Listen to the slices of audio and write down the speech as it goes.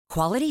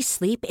Quality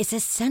sleep is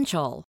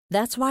essential.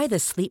 That's why the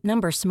Sleep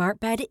Number Smart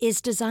Bed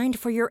is designed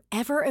for your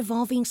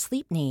ever-evolving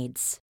sleep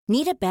needs.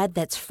 Need a bed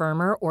that's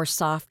firmer or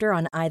softer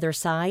on either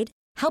side?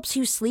 Helps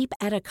you sleep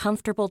at a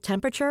comfortable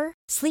temperature?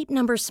 Sleep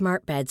Number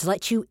Smart Beds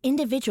let you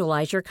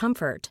individualize your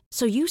comfort,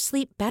 so you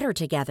sleep better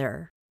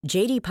together.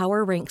 J.D.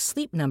 Power ranks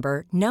Sleep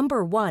Number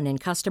number 1 in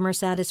customer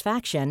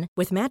satisfaction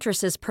with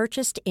mattresses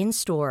purchased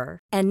in-store.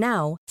 And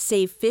now,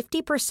 save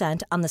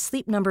 50% on the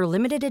Sleep Number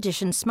Limited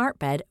Edition Smart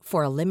Bed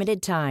for a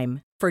limited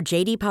time. For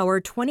J.D. Power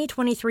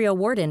 2023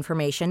 award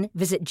information,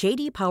 visit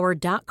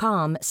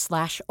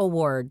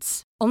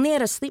jdpower.com/awards. Only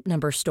at a Sleep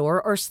Number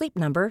store or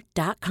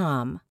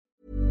sleepnumber.com.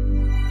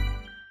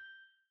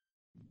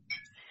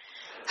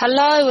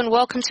 Hello and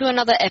welcome to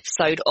another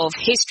episode of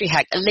History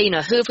Hack.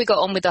 Alina, who have we got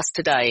on with us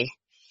today?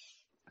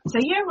 So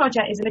Ewan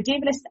Roger is a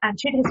medievalist and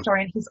Tudor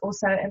historian. He's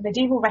also a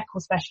medieval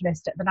record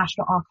specialist at the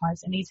National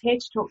Archives, and he's here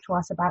to talk to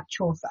us about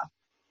Chaucer.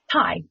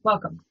 Hi,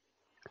 welcome.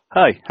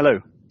 Hi,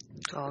 hello.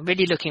 Oh, I'm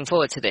really looking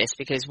forward to this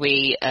because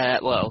we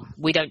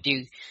don't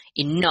do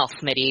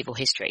enough medieval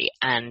history,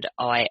 and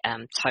I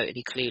am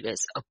totally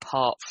clueless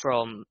apart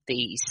from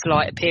the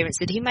slight appearance.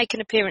 Did he make an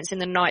appearance in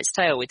The Knight's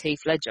Tale with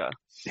Heath Ledger?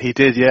 He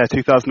did, yeah,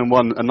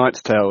 2001, A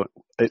Knight's Tale.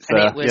 It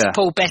was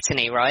Paul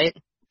Bettany, right?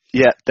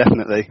 Yeah,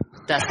 definitely.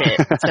 That's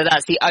it. So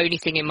that's the only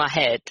thing in my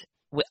head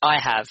I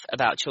have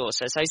about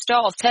Chaucer. So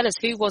start off, tell us,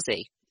 who was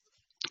he?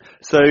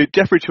 So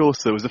Geoffrey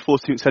Chaucer was a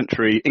 14th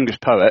century English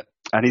poet,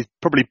 and he's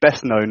probably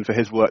best known for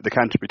his work, The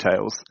Canterbury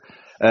Tales.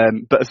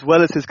 But as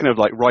well as his kind of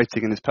like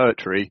writing and his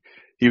poetry,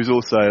 he was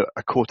also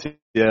a courtier,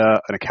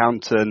 an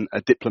accountant,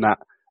 a diplomat,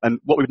 and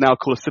what we would now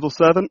call a civil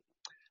servant.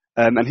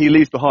 And he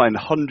leaves behind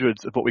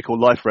hundreds of what we call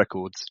life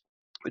records,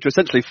 which are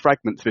essentially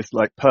fragments of his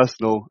like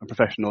personal and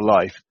professional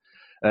life,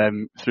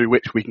 through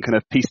which we can kind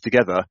of piece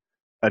together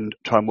and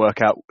try and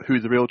work out who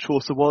the real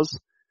Chaucer was.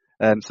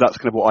 So that's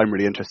kind of what I'm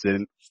really interested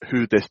in,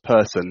 who this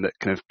person that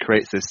kind of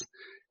creates this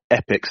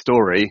epic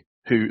story,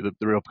 who the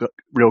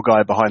real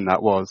guy behind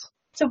that was.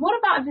 So what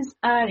about his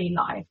early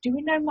life? Do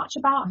we know much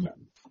about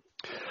him?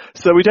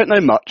 So we don't know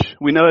much.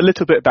 We know a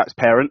little bit about his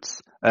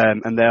parents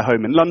and their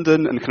home in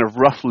London and kind of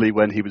roughly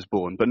when he was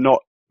born, but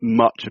not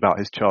much about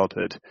his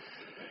childhood.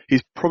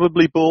 He's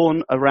probably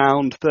born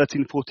around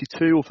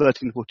 1342 or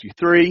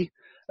 1343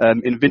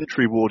 in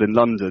Vintry Ward in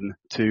London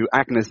to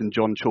Agnes and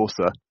John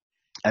Chaucer.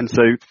 And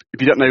so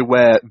if you don't know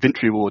where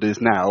Vintry Ward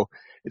is now,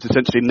 it's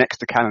essentially next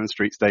to Cannon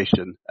Street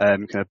Station,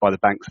 kind of by the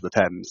banks of the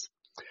Thames.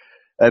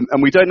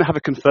 And we don't have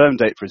a confirmed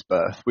date for his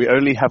birth. We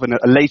only have a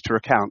later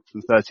account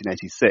from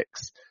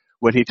 1386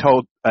 when he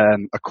told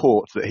a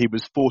court that he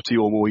was 40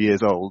 or more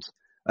years old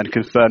and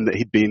confirmed that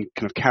he'd been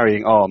kind of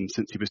carrying arms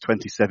since he was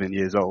 27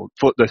 years old.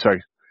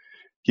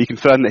 He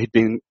confirmed that he'd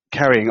been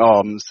carrying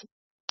arms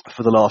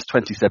for the last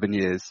 27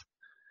 years.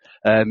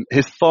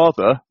 His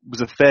father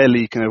was a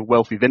fairly kind of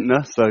wealthy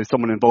vintner, so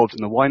someone involved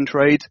in the wine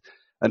trade,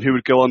 and who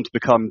would go on to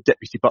become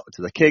deputy butler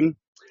to the king.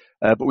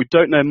 But we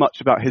don't know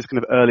much about his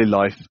kind of early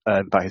life,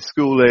 about his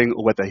schooling,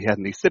 or whether he had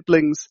any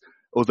siblings,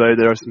 although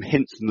there are some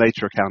hints in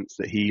later accounts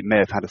that he may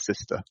have had a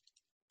sister.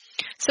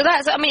 So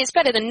it's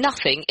better than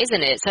nothing,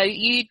 isn't it? So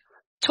you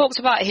talked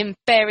about him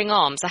bearing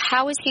arms. So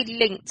how is he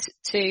linked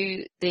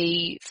to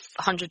the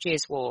 100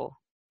 Years' War?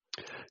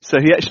 So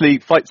he actually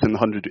fights in the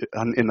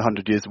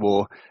 100 Years'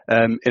 War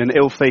in an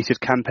ill-fated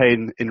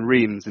campaign in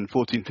Reims in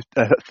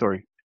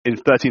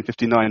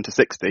 1359 to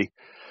 60.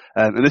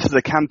 And this is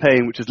a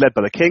campaign which is led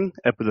by the king,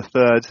 Edward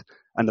III,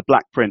 and the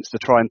Black Prince to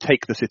try and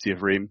take the city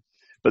of Reims.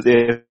 But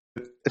they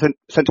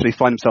essentially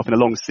find himself in a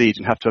long siege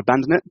and have to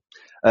abandon it.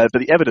 But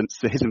the evidence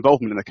for his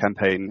involvement in the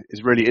campaign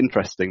is really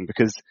interesting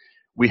because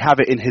we have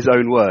it in his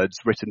own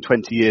words, written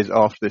 20 years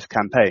after this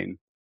campaign.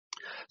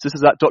 So this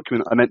is that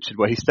document I mentioned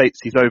where he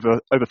states he's over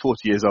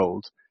 40 years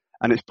old,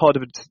 and it's part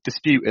of a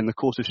dispute in the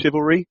court of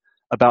chivalry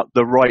about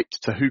the right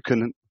to who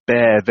can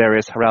bear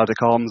various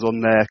heraldic arms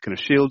on their kind of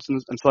shields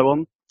and so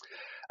on.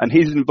 And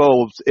he's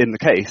involved in the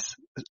case,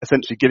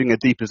 essentially giving a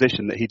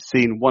deposition that he'd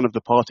seen one of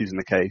the parties in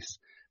the case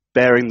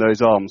bearing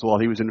those arms while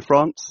he was in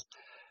France.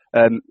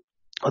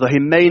 Although he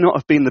may not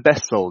have been the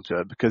best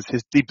soldier, because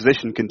his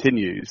deposition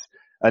continues,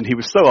 and he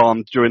was so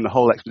armed during the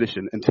whole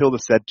expedition until the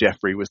said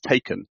Geoffrey was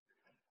taken.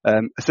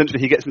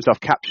 Essentially, he gets himself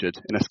captured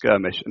in a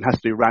skirmish and has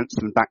to be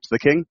ransomed back to the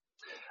king.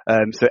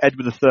 So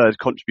Edward III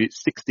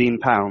contributes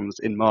 £16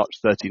 in March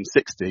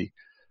 1360,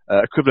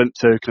 equivalent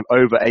to kind of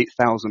over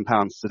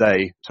 £8,000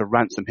 today, to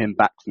ransom him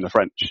back from the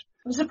French.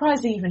 I'm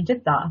surprised he even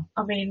did that.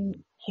 I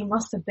mean, he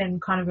must have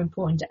been kind of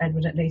important to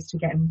Edward at least to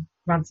get him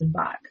ransomed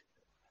back.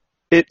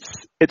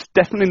 It's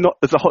definitely not.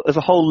 There's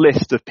a whole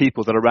list of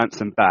people that are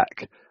ransomed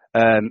back.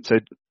 So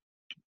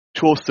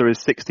Chaucer is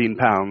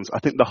 £16. I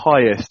think the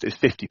highest is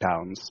 £50.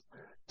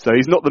 So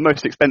he's not the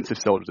most expensive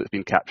soldier that's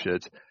been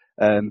captured,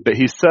 but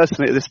he's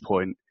certainly at this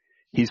point,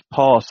 he's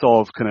part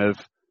of kind of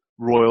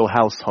royal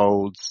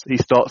households. He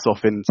starts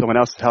off in someone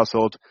else's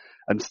household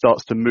and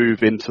starts to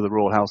move into the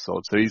royal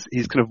household. So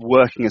he's kind of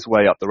working his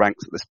way up the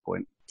ranks at this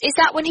point. Is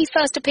that when he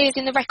first appears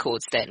in the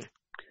records then?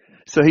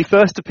 So he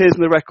first appears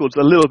in the records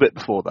a little bit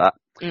before that.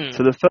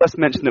 So the first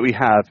mention that we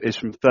have is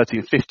from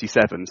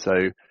 1357, so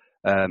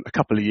a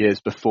couple of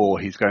years before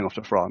he's going off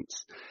to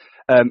France.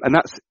 And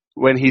that's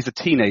when he's a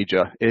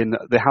teenager in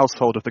the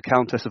household of the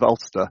Countess of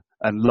Ulster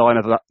and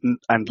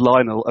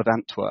Lionel of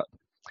Antwerp.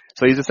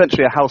 So he's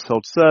essentially a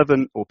household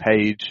servant or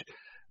page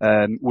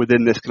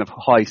within this kind of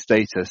high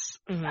status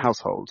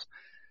household.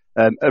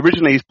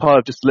 Originally he's part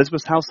of just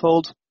Elizabeth's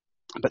household,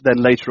 but then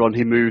later on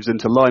he moves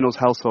into Lionel's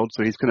household,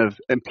 so he's kind of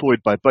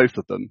employed by both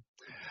of them.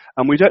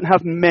 And we don't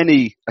have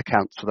many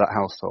accounts for that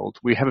household.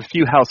 We have a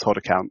few household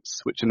accounts,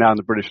 which are now in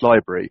the British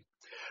Library,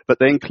 but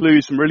they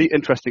include some really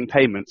interesting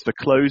payments for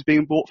clothes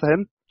being bought for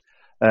him.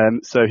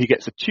 So he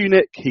gets a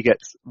tunic, he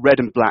gets red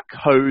and black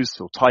hose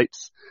or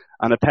tights,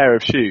 and a pair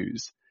of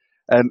shoes.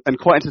 And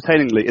quite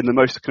entertainingly, in the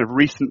most kind of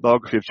recent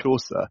biography of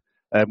Chaucer,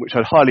 which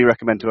I'd highly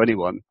recommend to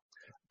anyone,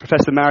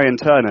 Professor Marion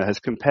Turner has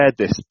compared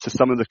this to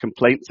some of the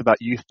complaints about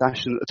youth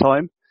fashion at the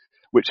time,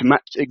 which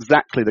matched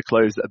exactly the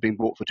clothes that had been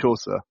bought for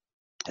Chaucer.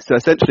 So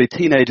essentially,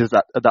 teenagers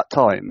at that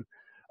time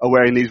are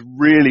wearing these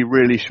really,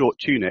 really short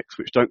tunics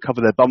which don't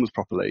cover their bums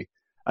properly,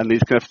 and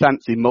these kind of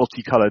fancy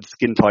multicoloured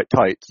skin-tight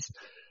tights,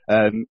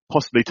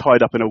 possibly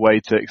tied up in a way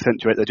to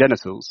accentuate their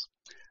genitals.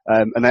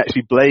 And they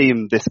actually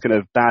blame this kind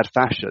of bad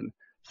fashion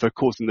for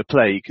causing the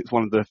plague. It's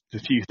one of the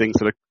few things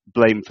that are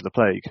blamed for the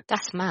plague.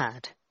 That's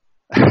mad.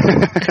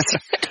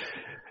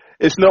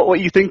 It's not what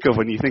you think of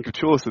when you think of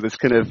Chaucer, this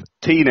kind of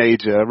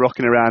teenager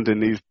rocking around in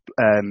these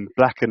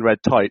black and red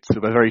tights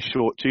with a very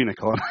short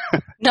tunic on.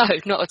 No,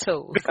 not at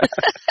all.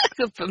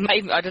 But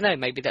maybe, I don't know,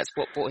 maybe that's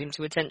what brought him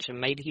to attention.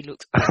 Maybe he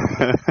looked...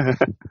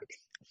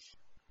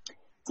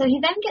 So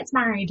he then gets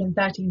married in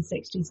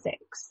 1366.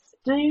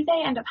 Do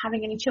they end up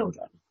having any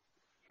children?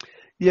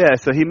 Yeah,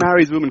 so he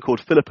marries a woman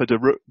called Philippa de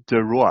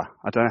Roy.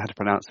 I don't know how to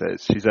pronounce it.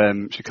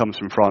 She comes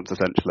from France,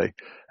 essentially.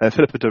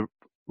 Philippa de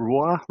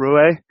Roy,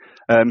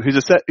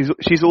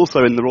 she's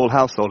also in the royal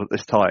household at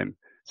this time.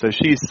 So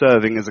she's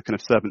serving as a kind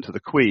of servant to the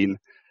Queen.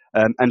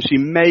 And she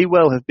may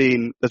well have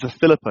been, there's a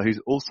Philippa who's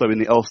also in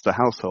the Ulster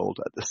household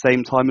at the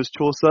same time as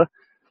Chaucer.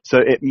 So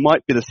it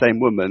might be the same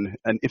woman.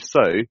 And if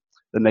so,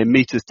 then they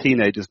meet as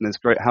teenagers in this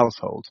great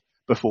household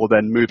before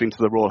then moving to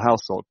the royal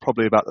household,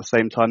 probably about the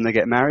same time they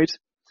get married.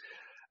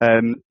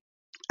 And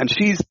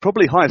she's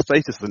probably higher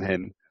status than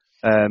him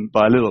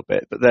by a little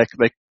bit, but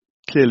they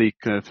clearly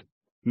kind of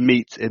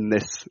meet in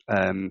this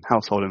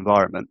household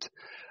environment.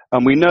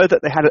 And we know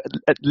that they had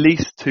at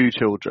least two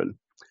children,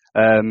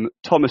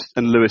 Thomas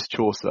and Lewis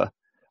Chaucer,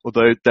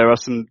 although there are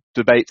some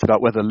debates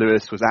about whether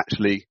Lewis was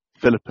actually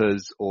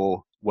Philippa's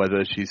or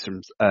whether she's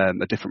from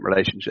a different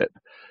relationship.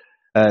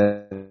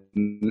 But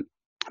in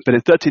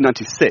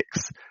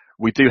 1396,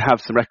 we do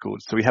have some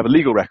records. So we have a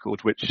legal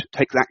record which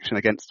takes action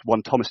against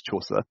one Thomas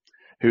Chaucer,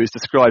 who is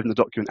described in the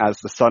document as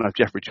the son of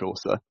Geoffrey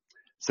Chaucer.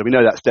 So we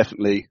know that's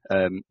definitely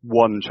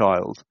one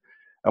child.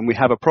 And we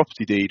have a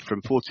property deed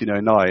from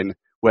 1409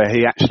 where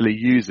he actually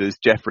uses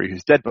Geoffrey,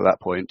 who's dead by that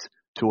point,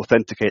 to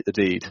authenticate the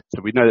deed.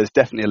 So we know there's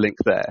definitely a link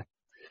there.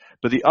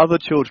 But the other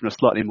children are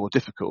slightly more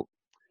difficult.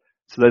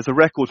 So there's a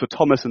record for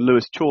Thomas and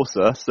Lewis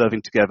Chaucer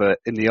serving together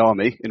in the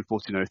army in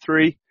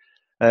 1403.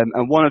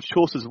 And one of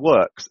Chaucer's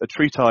works, a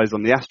treatise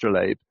on the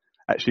astrolabe,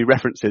 actually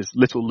references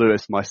Little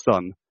Lewis, my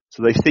son.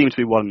 So they seem to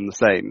be one and the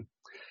same.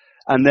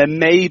 And there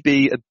may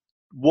be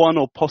one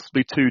or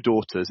possibly two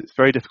daughters. It's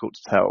very difficult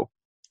to tell.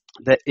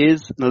 There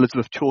is an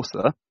Elizabeth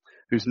Chaucer,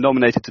 who's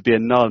nominated to be a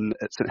nun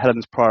at St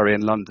Helen's Priory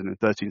in London in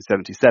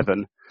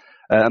 1377,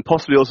 and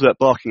possibly also at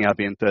Barking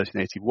Abbey in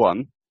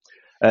 1381.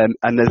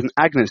 And there's an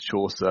Agnes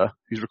Chaucer,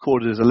 who's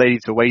recorded as a lady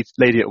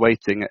at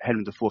waiting at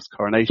Henry IV's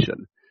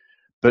coronation.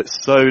 But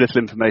so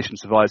little information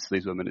survives for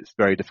these women, it's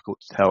very difficult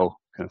to tell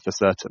kind of for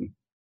certain.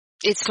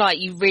 It's like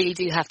you really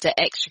do have to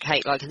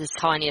extricate like the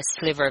tiniest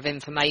sliver of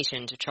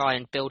information to try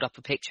and build up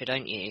a picture,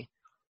 don't you?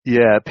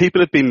 Yeah,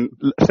 people have been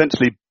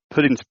essentially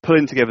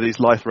putting together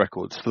these life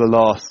records for the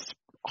last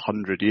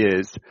 100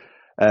 years,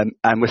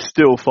 and we're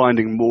still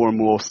finding more and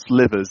more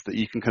slivers that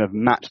you can kind of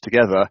match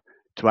together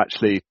to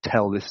actually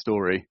tell this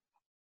story.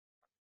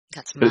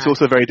 That's mad. But it's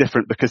also very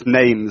different because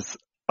names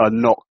are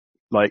not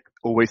like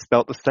always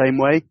spelt the same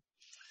way.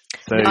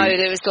 So, no,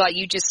 it was like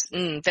you just,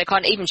 they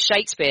can't, even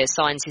Shakespeare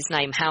signs his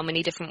name how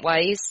many different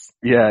ways?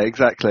 Yeah,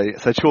 exactly.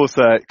 So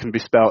Chaucer can be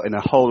spelt in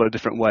a whole lot of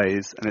different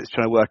ways, and it's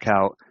trying to work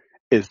out,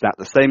 is that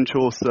the same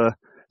Chaucer?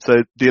 So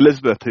the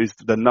Elizabeth, who's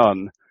the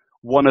nun,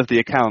 one of the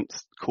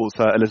accounts calls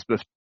her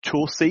Elizabeth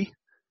Chaucy,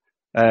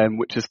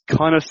 which is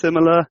kind of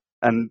similar,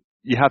 and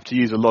you have to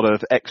use a lot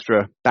of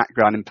extra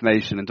background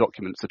information and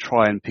documents to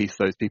try and piece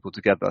those people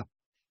together.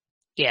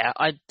 Yeah,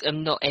 I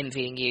am not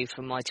envying you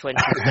from my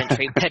 20th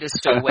century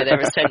pedestal where there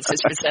are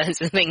census returns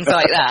and things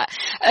like that.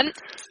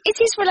 Is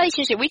his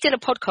relationship, we did a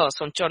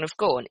podcast on John of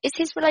Gaunt, is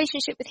his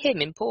relationship with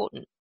him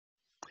important?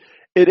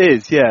 It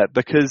is, yeah,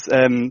 because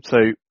so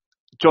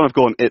John of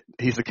Gaunt,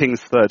 he's the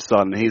king's third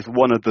son. He's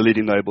one of the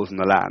leading nobles in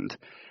the land.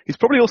 He's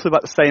probably also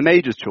about the same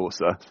age as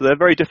Chaucer, so they're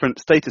very different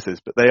statuses,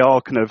 but they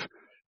are kind of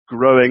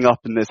growing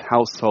up in this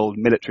household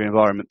military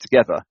environment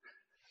together.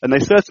 And they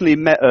certainly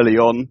met early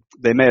on.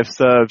 They may have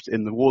served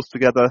in the wars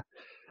together,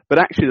 But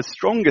actually the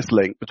strongest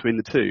link between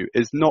the two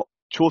is not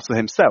Chaucer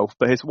himself,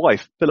 but his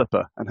wife,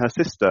 Philippa, and her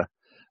sister,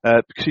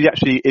 because she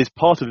actually is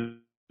part of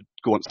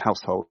Gaunt's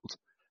household.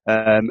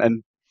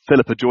 And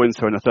Philippa joins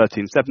her in the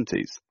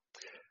 1370s.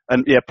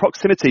 And yeah,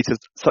 proximity to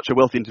such a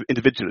wealthy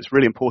individual is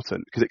really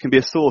important because it can be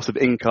a source of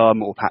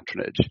income or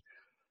patronage.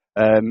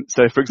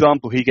 So, for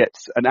example, he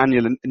gets an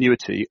annual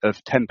annuity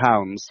of £10,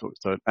 so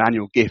an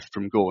annual gift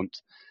from Gaunt,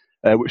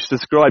 which is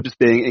described as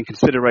being in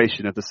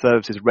consideration of the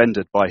services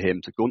rendered by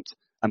him to Gaunt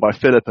and by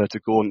Philippa to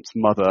Gaunt's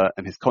mother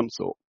and his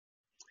consort.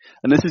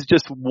 And this is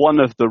just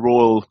one of the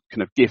royal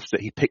kind of gifts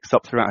that he picks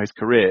up throughout his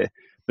career,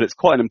 but it's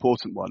quite an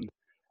important one.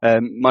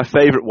 My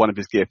favourite one of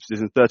his gifts is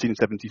in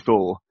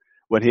 1374,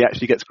 when he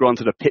actually gets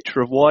granted a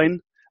pitcher of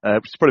wine,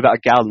 which is probably about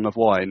a gallon of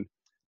wine,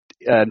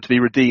 to be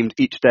redeemed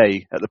each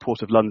day at the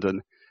Port of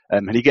London.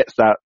 And he gets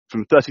that from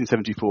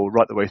 1374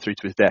 right the way through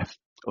to his death,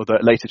 although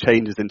it later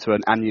changes into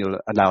an annual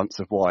allowance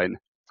of wine.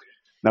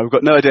 Now, we've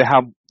got no idea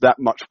how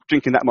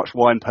drinking that much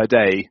wine per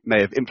day may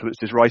have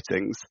influenced his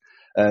writings,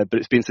 but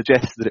it's been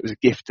suggested that it was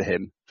a gift to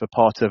him for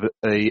part of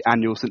the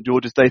annual St.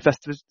 George's Day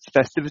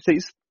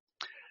festivities.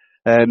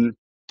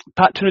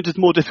 Patronage is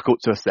more difficult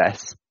to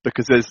assess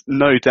because there's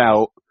no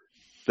doubt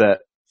that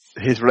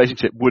his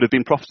relationship would have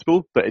been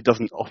profitable, but it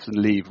doesn't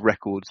often leave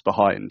records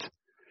behind.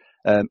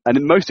 And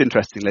most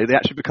interestingly, they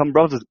actually become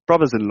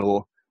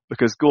brothers-in-law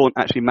because Gaunt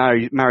actually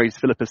marries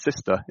Philippa's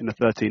sister in the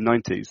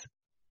 1390s.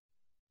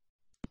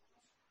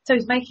 So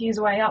he's making his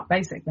way up,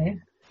 basically.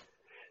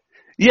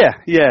 Yeah,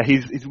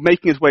 he's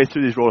making his way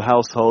through these royal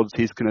households.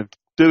 He's kind of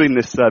doing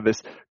this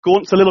service.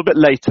 Gaunt's a little bit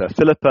later.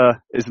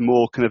 Philippa is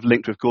more kind of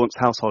linked with Gaunt's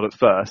household at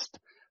first,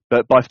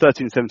 but by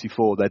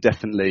 1374, they're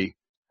definitely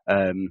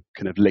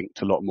kind of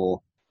linked a lot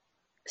more.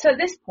 So at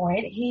this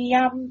point, he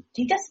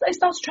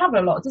starts to travel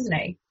a lot, doesn't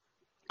he?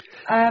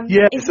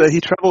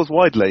 He travels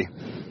widely.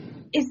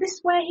 Is this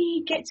where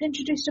he gets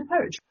introduced to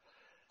poetry?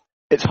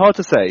 It's hard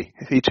to say.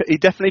 He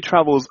definitely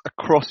travels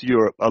across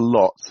Europe a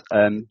lot,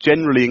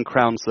 generally in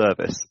crown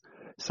service.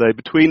 So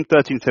between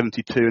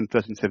 1372 and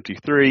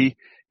 1373,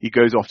 he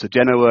goes off to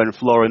Genoa and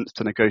Florence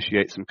to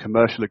negotiate some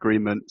commercial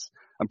agreements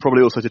and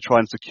probably also to try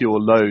and secure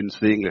loans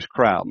for the English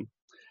crown.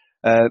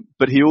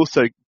 But he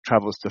also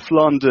travels to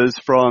Flanders,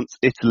 France,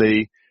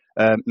 Italy,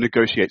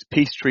 negotiates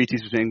peace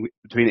treaties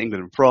between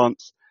England and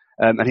France,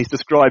 and he's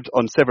described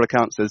on several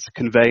accounts as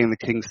conveying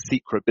the king's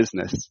secret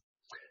business.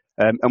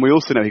 And we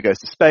also know he goes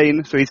to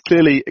Spain, so he's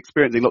clearly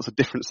experiencing lots of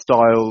different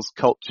styles,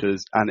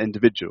 cultures, and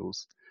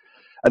individuals.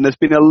 And there's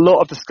been a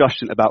lot of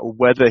discussion about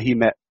whether he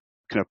met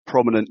kind of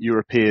prominent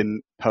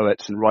European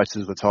poets and writers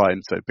of the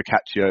time, so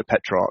Boccaccio,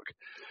 Petrarch.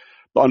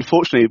 But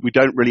unfortunately, we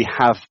don't really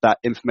have that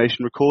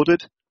information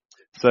recorded.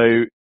 So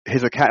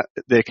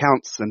the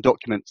accounts and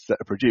documents that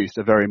are produced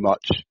are very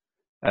much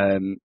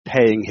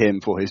paying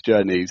him for his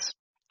journeys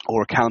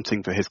or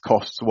accounting for his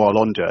costs while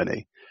on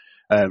journey,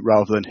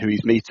 rather than who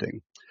he's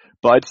meeting.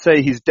 But I'd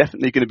say he's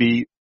definitely going to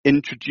be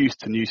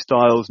introduced to new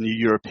styles, new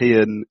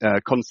European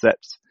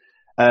concepts.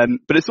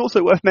 But it's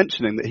also worth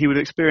mentioning that he would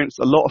experience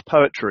a lot of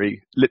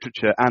poetry,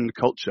 literature and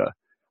culture,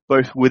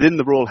 both within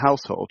the royal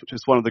household, which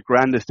is one of the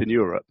grandest in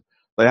Europe.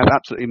 They have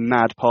absolutely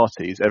mad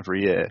parties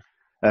every year,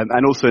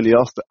 and also in the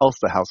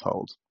Ulster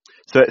household.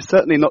 So it's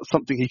certainly not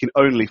something he can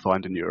only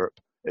find in Europe.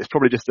 It's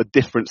probably just a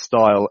different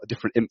style, a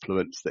different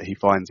influence that he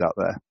finds out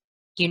there.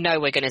 You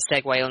know we're going to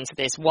segue onto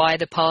this. Why are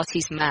the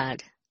parties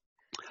mad?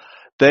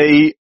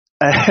 Edward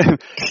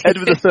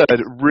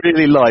III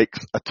really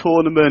likes a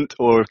tournament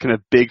or a kind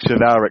of big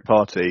chivalric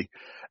party.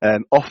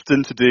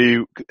 Often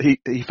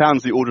he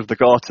founds the Order of the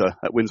Garter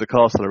at Windsor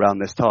Castle around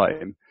this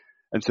time.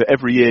 And so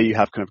every year you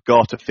have kind of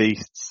garter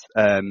feasts.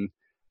 And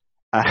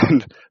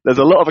there's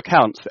a lot of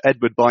accounts for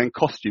Edward buying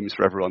costumes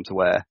for everyone to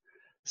wear.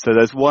 So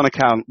there's one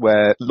account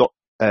where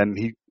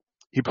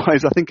he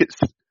buys, I think it's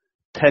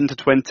 10 to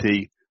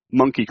 20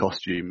 monkey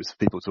costumes for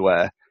people to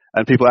wear.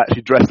 And people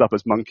actually dress up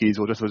as monkeys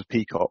or just as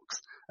peacocks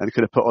and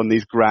kind of put on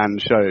these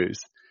grand shows.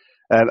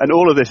 And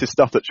all of this is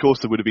stuff that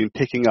Chaucer would have been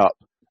picking up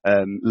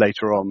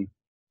later on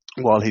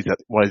while he's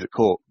at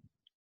court.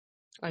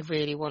 I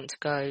really want to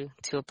go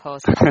to a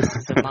party dressed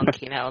as a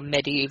monkey now, a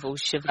medieval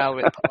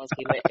chivalric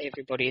party where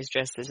everybody is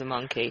dressed as a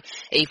monkey,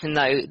 even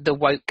though the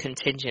woke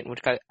contingent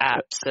would go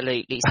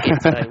absolutely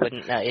schizo,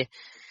 wouldn't they?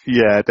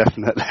 Yeah,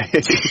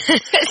 definitely.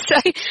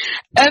 So,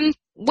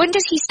 when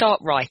does he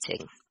start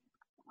writing?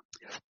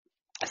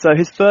 So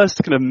his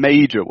first kind of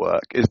major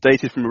work is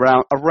dated from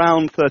around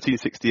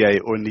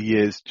 1368 or in the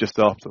years just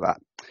after that.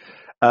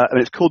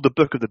 And it's called The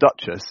Book of the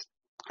Duchess,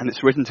 and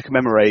it's written to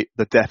commemorate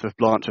the death of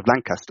Blanche of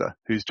Lancaster,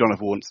 who's John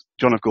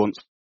of Gaunt's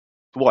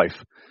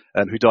wife,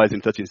 who dies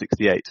in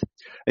 1368.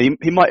 And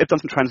he might have done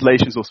some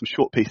translations or some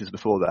short pieces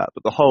before that,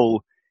 but the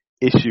whole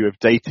issue of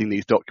dating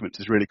these documents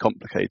is really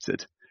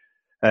complicated.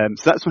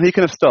 So that's when he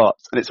kind of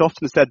starts, and it's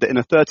often said that in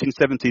the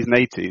 1370s and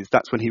 80s,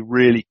 that's when he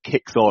really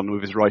kicks on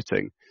with his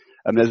writing.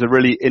 And there's a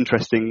really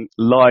interesting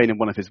line in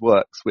one of his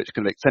works which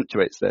kind of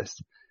accentuates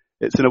this.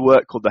 It's in a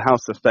work called The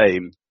House of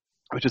Fame,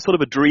 which is sort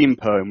of a dream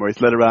poem where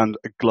he's led around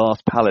a glass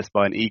palace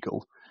by an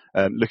eagle,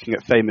 looking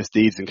at famous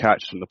deeds and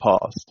characters from the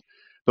past.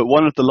 But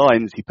one of the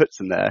lines he puts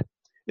in there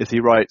is he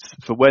writes,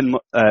 "For when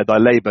thy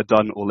labour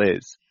done all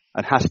is,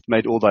 and hast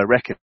made all thy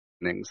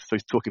reckonings," so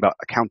he's talking about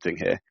accounting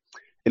here,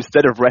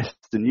 "instead of rest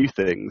and new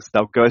things,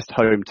 thou goest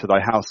home to thy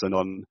house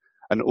anon,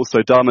 and also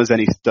dumb as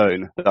any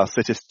stone, thou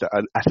sittest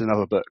at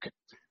another book."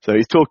 So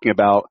he's talking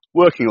about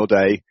working all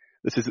day.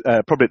 This is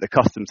probably at the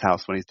customs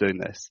house when he's doing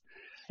this.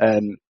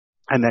 And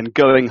then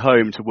going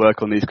home to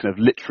work on these kind of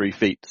literary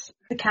feats.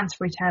 The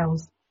Canterbury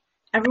Tales.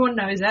 Everyone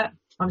knows it.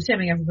 I'm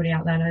assuming everybody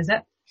out there knows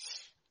it.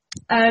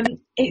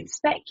 It's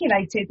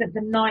speculated that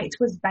the Knight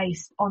was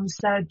based on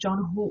Sir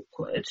John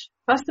Hawkwood.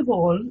 First of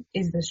all,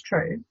 is this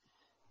true?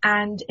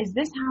 And is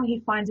this how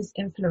he finds his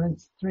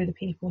influence through the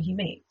people he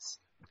meets?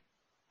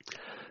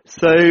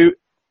 So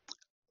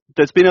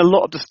there's been a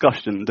lot of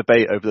discussion and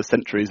debate over the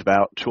centuries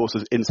about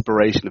Chaucer's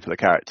inspiration for the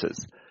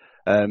characters,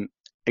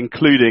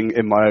 including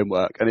in my own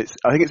work. And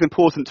I think it's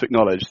important to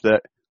acknowledge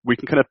that we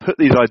can kind of put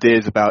these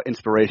ideas about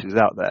inspirations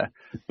out there,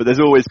 but there's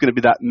always going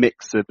to be that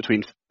mix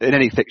between, in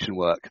any fiction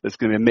work, there's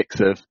going to be a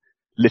mix of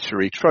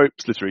literary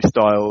tropes, literary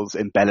styles,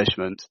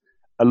 embellishment,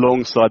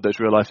 alongside those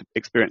real life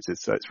experiences.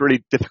 So it's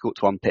really difficult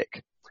to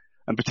unpick.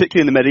 And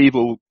particularly in the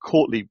medieval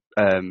courtly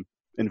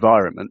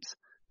environment,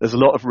 there's a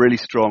lot of really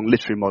strong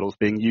literary models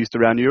being used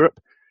around Europe.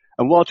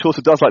 And while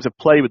Chaucer does like to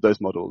play with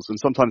those models and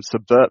sometimes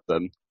subvert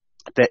them,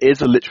 there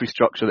is a literary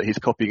structure that he's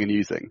copying and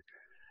using.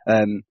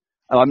 And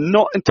I'm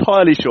not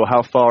entirely sure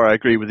how far I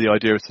agree with the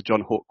idea of Sir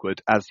John Hawkwood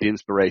as the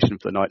inspiration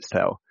for The Knight's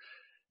Tale,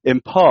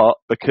 in part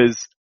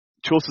because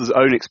Chaucer's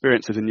own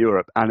experiences in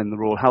Europe and in the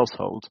royal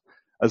household,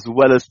 as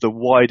well as the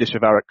wider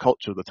chivalric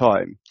culture of the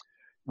time,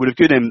 would have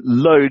given him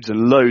loads and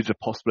loads of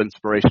possible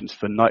inspirations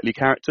for knightly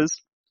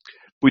characters.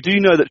 We do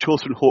know that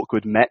Chaucer and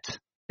Hawkwood met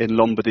in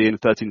Lombardy in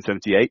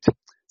 1378,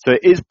 so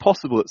it is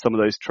possible that some of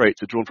those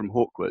traits are drawn from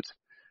Hawkwood.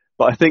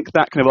 But I think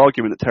that kind of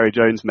argument that Terry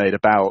Jones made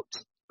about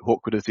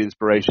Hawkwood as the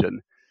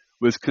inspiration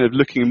was kind of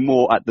looking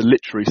more at the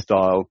literary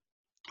style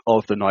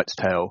of The Knight's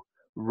Tale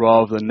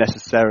rather than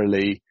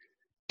necessarily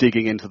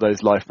digging into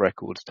those life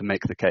records to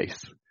make the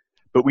case.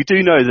 But we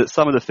do know that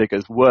some of the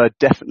figures were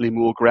definitely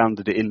more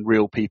grounded in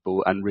real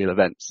people and real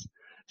events.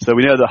 So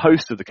we know the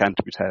host of the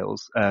Canterbury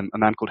Tales, a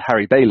man called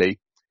Harry Bailey,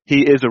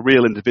 he is a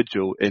real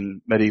individual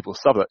in medieval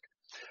Southwark.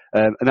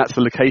 And that's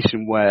the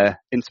location where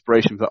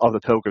inspiration for other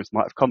pilgrims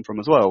might have come from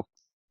as well.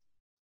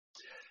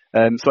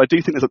 So I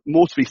do think there's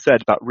more to be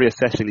said about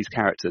reassessing these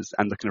characters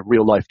and the kind of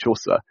real life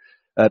Chaucer,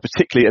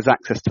 particularly as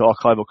access to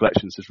archival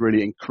collections has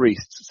really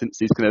increased since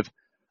these kind of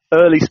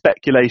early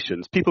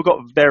speculations. People got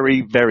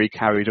very, very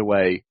carried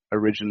away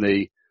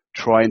originally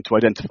trying to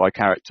identify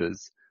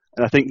characters.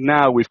 And I think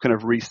now we've kind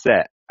of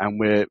reset and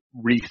we're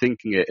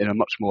rethinking it in a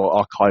much more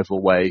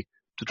archival way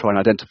to try and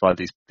identify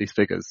these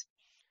figures.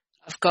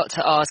 I've got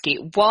to ask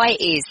you, why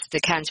is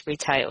the Canterbury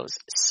Tales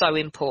so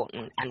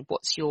important and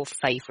what's your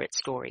favourite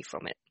story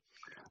from it?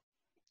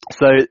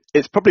 So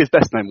it's probably his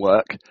best known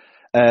work,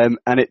 and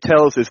it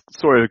tells this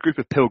story of a group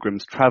of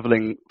pilgrims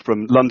travelling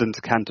from London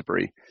to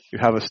Canterbury who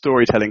have a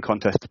storytelling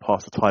contest to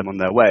pass the time on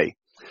their way.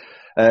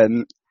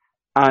 And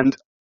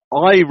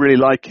I really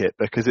like it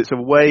because it's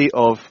a way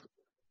of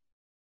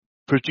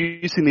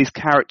producing these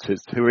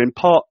characters who are in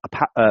part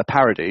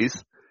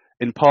parodies,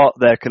 in part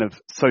they're kind of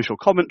social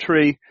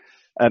commentary,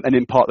 and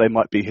in part they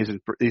might be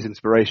these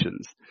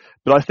inspirations.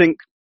 But I think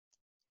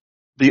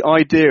the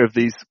idea of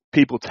these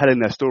people telling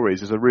their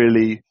stories is a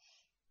really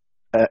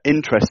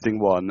interesting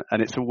one,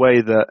 and it's a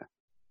way that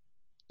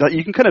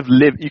you can kind of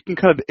live, you can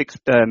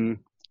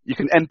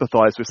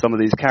empathise with some of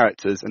these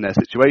characters and their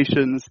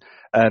situations.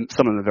 Some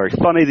of them are very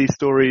funny, these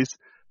stories.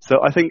 So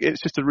I think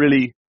it's just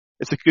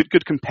it's a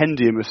good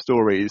compendium of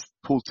stories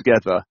pulled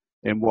together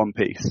in one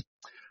piece.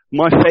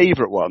 My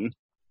favourite one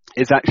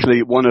is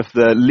actually one of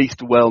the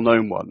least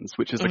well-known ones,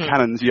 which is the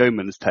Canon's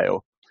Yeoman's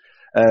Tale.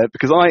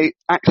 Because I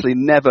actually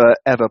never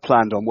ever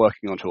planned on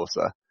working on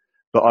Chaucer,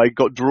 but I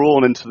got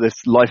drawn into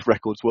this life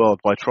records world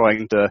by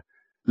trying to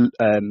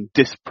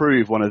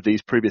disprove one of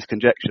these previous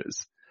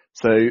conjectures.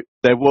 So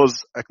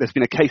there's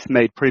been a case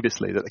made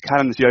previously that the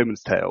Canon's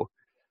Yeoman's Tale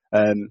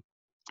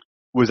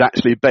was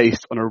actually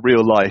based on a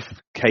real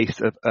life case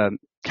of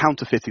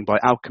counterfeiting by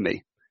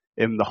alchemy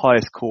in the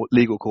highest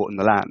legal court in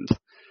the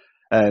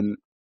land.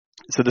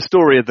 So the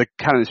story of the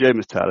Canon's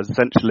Yeoman's Tale is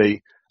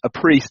essentially a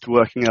priest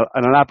working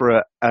an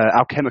elaborate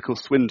alchemical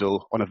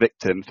swindle on a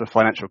victim for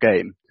financial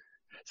gain.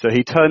 So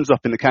he turns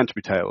up in the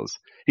Canterbury Tales.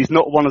 He's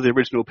not one of the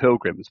original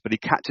pilgrims, but he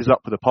catches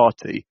up with a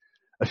party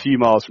a few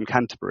miles from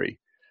Canterbury.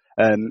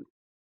 The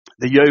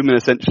yeoman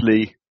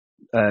essentially,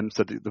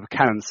 so the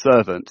canon's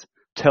servant,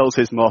 tells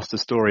his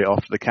master's story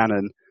after the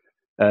canon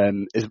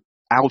is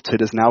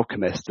outed as an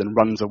alchemist and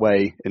runs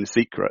away in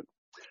secret.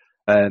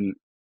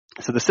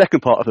 So the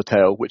second part of the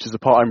tale, which is the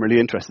part I'm really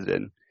interested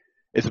in,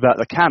 is about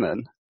the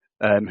canon,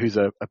 who's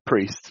a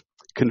priest,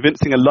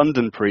 convincing a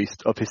London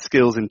priest of his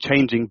skills in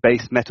changing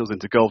base metals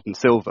into gold and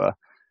silver,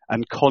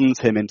 and cons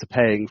him into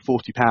paying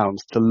 £40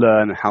 to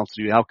learn how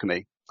to do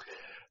alchemy.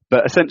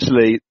 But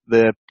essentially,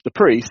 the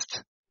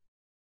priest,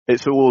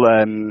 it's all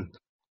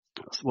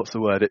what's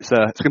the word? It's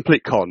a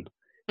complete con.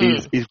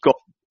 He's got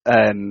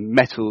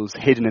metals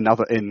hidden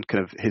in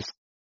kind of his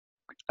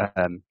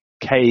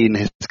cane,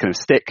 his kind of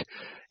stick.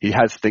 He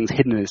has things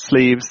hidden in his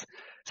sleeves.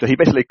 So he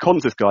basically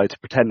cons this guy to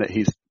pretend that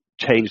he's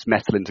changed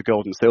metal into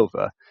gold and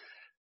silver,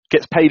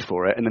 gets paid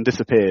for it, and then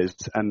disappears.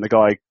 And the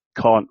guy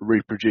can't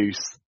reproduce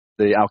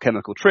the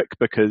alchemical trick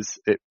because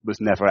it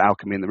was never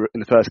alchemy in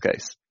the first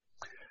case.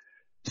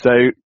 So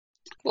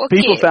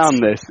people found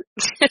this.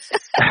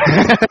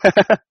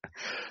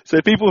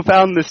 So people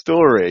found this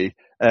story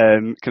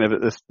kind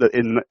of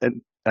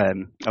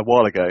a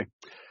while ago,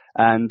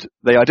 and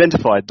they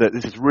identified that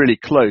this is really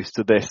close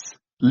to this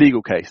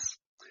legal case.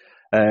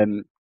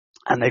 And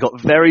they got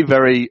very,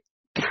 very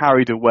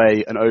carried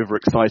away and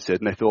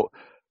overexcited, and they thought,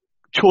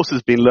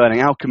 Chaucer's been learning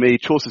alchemy,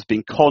 Chaucer's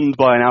been conned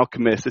by an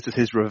alchemist, this is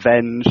his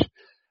revenge.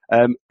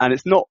 And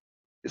it's not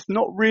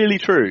really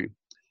true.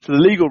 So the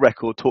legal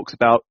record talks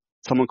about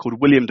someone called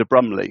William de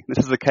Brumley.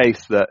 This is a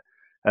case that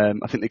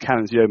I think the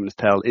Canon's Yeoman's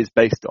Tale is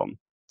based on.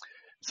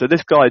 So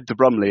this guy, de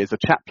Brumley, is a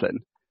chaplain.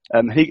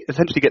 He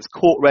essentially gets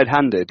caught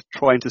red-handed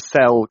trying to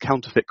sell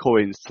counterfeit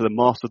coins to the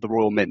Master of the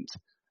Royal Mint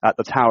at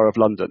the Tower of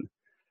London.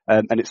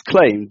 And it's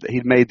claimed that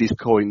he'd made these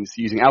coins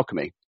using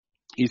alchemy,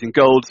 using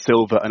gold,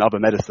 silver, and other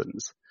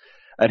medicines.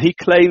 And he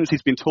claims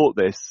he's been taught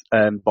this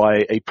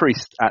by a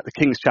priest at the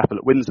King's Chapel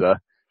at Windsor,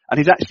 and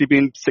he's actually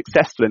been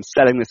successful in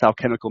selling this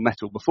alchemical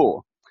metal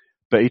before.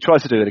 But he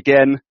tries to do it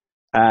again,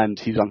 and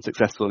he's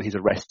unsuccessful, and he's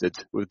arrested,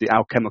 with the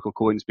alchemical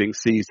coins being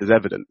seized as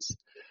evidence.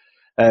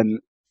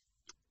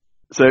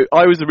 So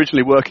I was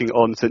originally working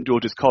on St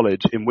George's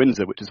College in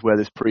Windsor, which is where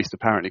this priest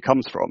apparently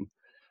comes from.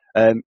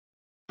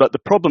 But the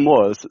problem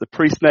was that the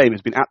priest's name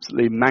has been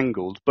absolutely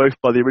mangled, both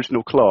by the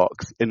original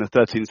clerks in the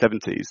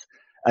 1370s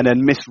and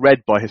then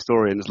misread by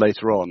historians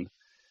later on.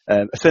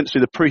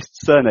 Essentially, the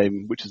priest's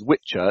surname, which is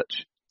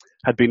Whitchurch,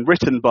 had been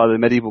written by the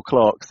medieval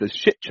clerks as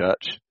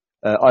Shitchurch,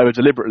 either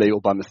deliberately or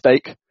by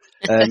mistake,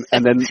 and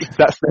then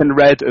that's then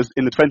read as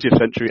in the 20th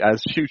century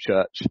as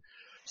Shoechurch.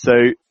 So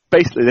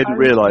basically, they didn't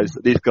realise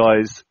that these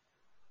guys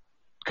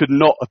could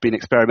not have been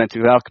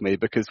experimenting with alchemy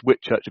because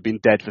Whitchurch had been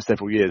dead for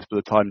several years by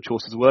the time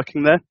Chaucer was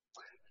working there.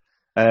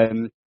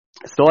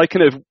 So I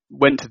kind of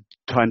went to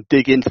try and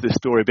dig into this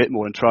story a bit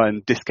more and try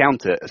and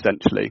discount it,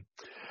 essentially.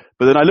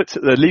 But then I looked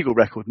at the legal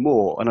record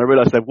more, and I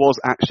realised there was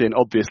actually an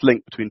obvious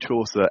link between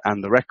Chaucer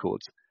and the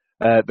records.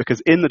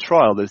 Because in the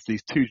trial, there's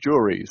these two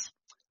juries,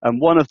 and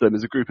one of them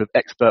is a group of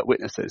expert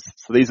witnesses.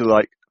 So these are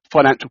like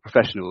financial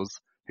professionals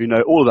who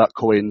know all about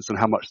coins and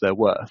how much they're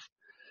worth.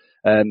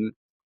 And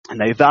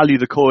they value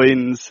the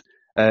coins,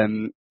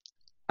 and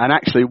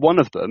actually one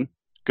of them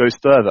goes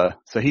further.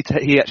 So he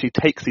actually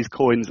takes these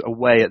coins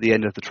away at the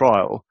end of the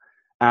trial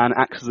and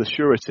acts as a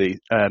surety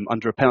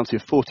under a penalty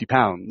of £40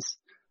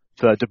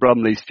 for de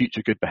Brumley's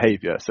future good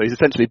behaviour. So he's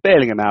essentially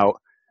bailing him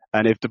out,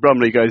 and if de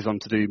Brumley goes on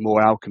to do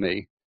more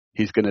alchemy,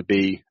 he's going to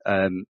be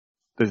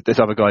this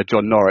other guy,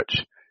 John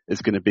Norwich,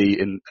 is going to be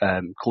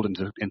called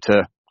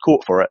into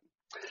court for it.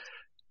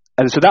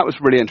 And so that was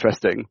really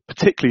interesting,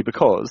 particularly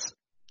because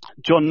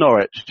John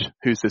Norwich,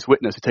 who's this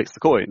witness who takes the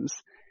coins,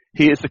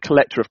 he is the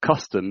collector of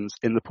customs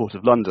in the Port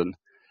of London.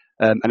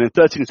 And in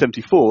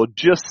 1374,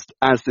 just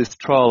as this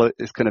trial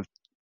is kind of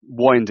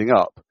winding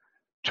up,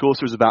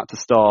 Chaucer is about to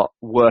start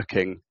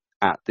working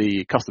at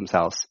the customs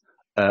house,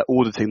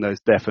 auditing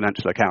their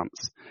financial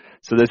accounts.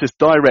 So there's this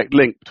direct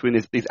link between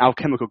these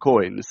alchemical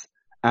coins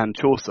and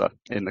Chaucer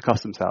in the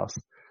customs house.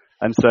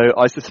 And so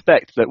I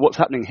suspect that what's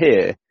happening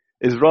here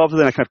is, rather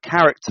than a kind of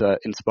character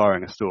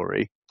inspiring a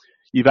story,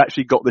 you've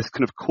actually got this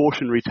kind of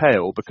cautionary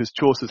tale because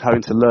Chaucer's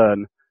having to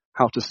learn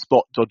how to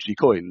spot dodgy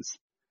coins.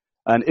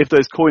 And if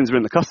those coins are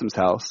in the customs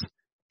house,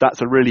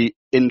 that's a really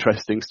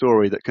interesting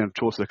story that kind of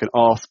Chaucer can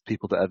ask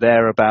people that are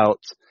there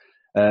about,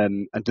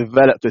 and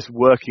develop this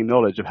working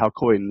knowledge of how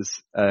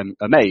coins are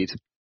made.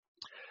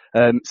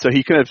 So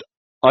he kind of,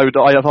 I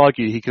have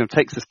argued, he kind of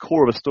takes this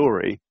core of a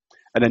story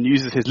and then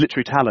uses his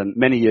literary talent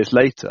many years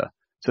later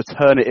to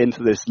turn it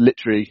into this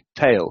literary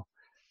tale.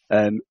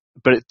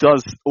 But it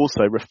does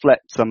also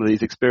reflect some of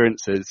these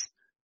experiences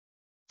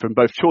from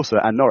both Chaucer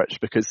and Norwich,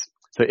 because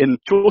so in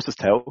Chaucer's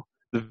tale,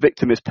 the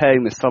victim is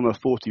paying this sum of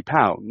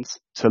 £40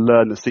 to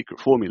learn the secret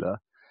formula,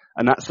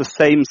 and that's the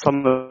same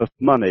sum of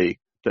money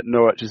that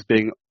Norwich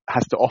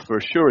has to offer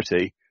as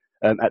surety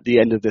at the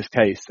end of this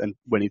case, and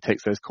when he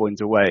takes those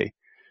coins away.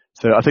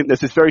 So I think there's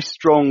this very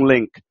strong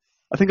link.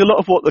 I think a lot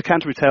of what the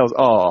Canterbury Tales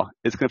are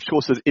is kind of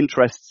Chaucer's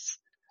interests,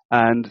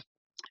 and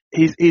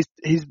he's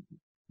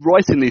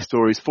writing these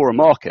stories for a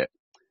market.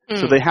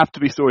 So they have to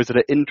be stories that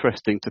are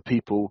interesting to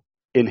people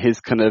in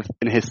his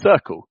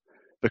circle,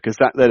 because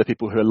they're the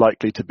people who are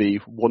likely to be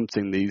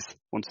wanting these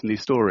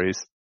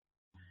stories.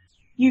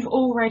 You've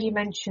already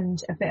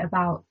mentioned a bit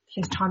about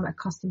his time at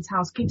Customs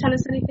House. Can you tell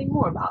us anything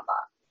more about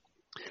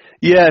that?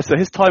 Yeah, so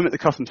his time at the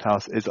Customs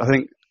House is, I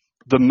think,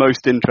 the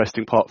most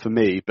interesting part for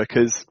me,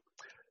 because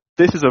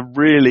this is a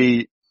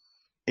really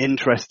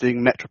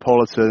interesting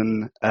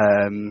metropolitan,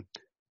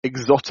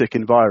 exotic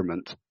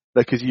environment,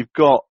 because you've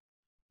got,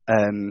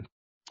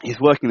 he's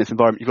working in this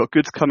environment, you've got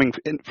goods coming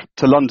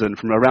to London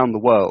from around the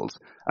world,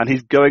 and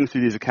he's going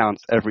through these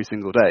accounts every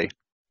single day.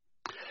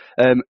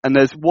 And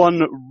there's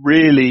one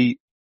really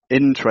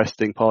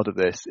interesting part of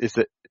this is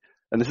that,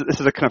 and this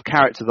is a kind of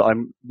character that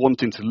I'm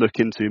wanting to look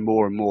into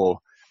more and more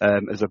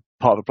as a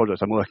part of a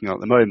project I'm working on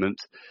at the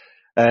moment,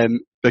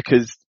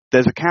 because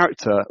there's a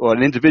character or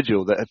an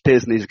individual that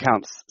appears in these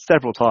accounts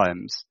several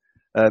times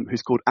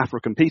who's called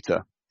African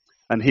Peter,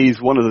 and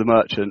he's one of the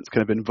merchants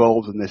kind of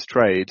involved in this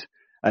trade,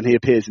 and he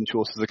appears in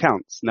Chaucer's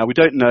accounts. Now, we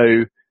don't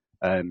know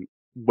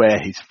where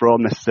he's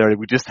from necessarily.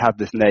 We just have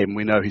this name.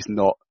 We know he's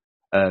not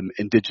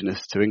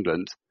indigenous to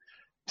England.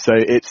 So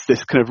it's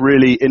this kind of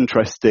really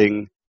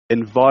interesting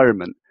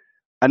environment.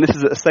 And this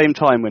is at the same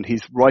time when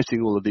he's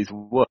writing all of these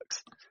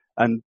works.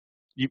 And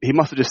he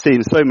must have just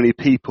seen so many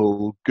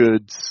people,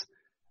 goods,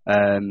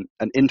 and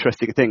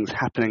interesting things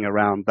happening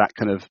around that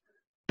kind of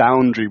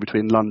boundary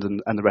between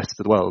London and the rest of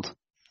the world.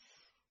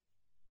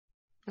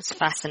 That's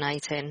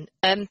fascinating.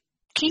 Can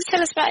you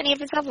tell us about any of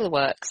his other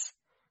works?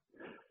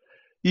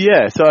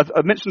 Yeah, so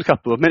I've mentioned a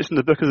couple. I've mentioned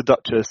the Book of the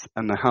Duchess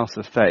and the House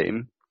of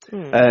Fame.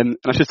 And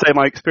I should say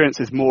my experience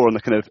is more on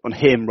the kind of on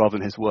him rather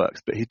than his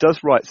works, but he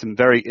does write some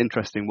very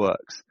interesting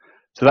works.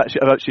 So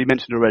I've actually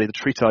mentioned already the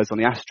treatise on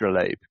the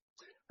astrolabe,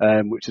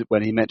 which is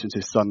when he mentions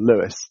his son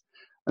Lewis.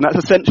 And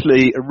that's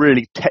essentially a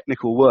really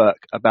technical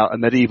work about a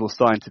medieval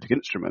scientific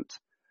instrument.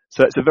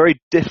 So it's a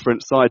very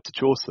different side to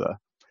Chaucer.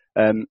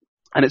 And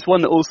it's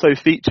one that also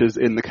features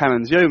in the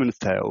Canon's Yeoman's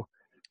Tale,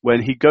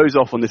 when he goes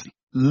off on this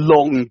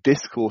long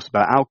discourse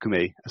about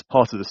alchemy as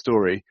part of the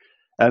story.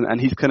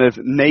 And he's kind of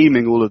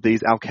naming all of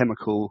these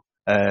alchemical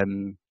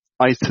items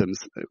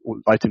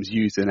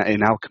used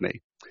in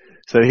alchemy.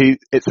 So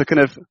it's a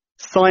kind of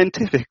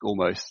scientific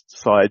almost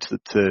side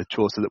to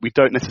Chaucer that we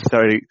don't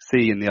necessarily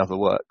see in the other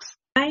works.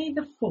 May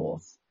the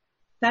 4th,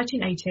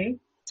 1380,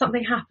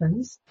 something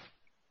happens.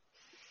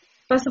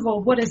 First of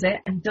all, what is it,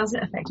 and does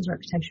it affect his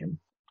reputation?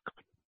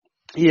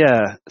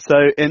 Yeah, so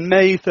in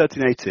May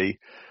 1380,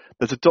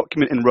 there's a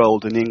document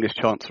enrolled in the English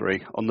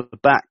Chancery on the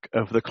back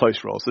of the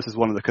Close Rolls. This is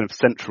one of the kind of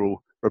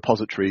central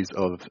repositories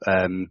of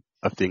the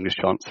English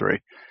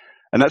Chancery.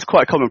 And that's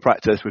quite a common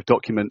practice with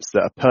documents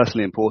that are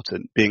personally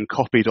important being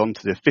copied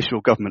onto the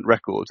official government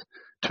record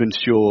to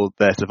ensure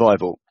their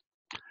survival.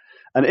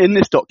 And in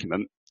this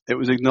document, it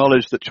was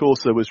acknowledged that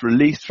Chaucer was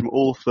released from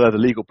all further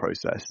legal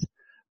process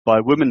by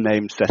a woman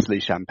named Cecily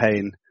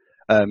Champagne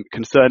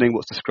concerning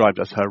what's described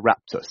as her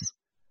raptus.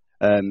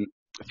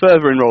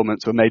 Further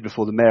enrolments were made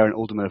before the Mayor and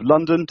Aldermen of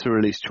London to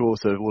release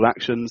Chaucer of all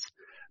actions,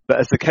 but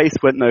as the case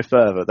went no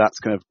further, that's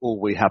kind of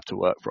all we have to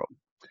work from.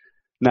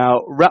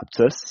 Now,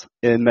 raptus,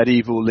 in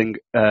medieval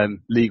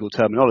legal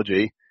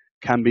terminology,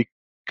 can be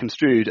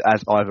construed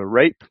as either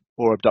rape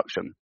or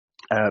abduction,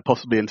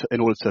 possibly in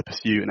order to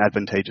pursue an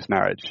advantageous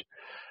marriage.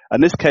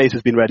 And this case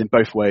has been read in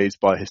both ways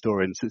by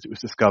historians since it was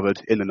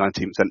discovered in the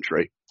 19th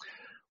century.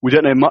 We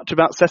don't know much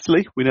about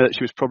Cecily. We know that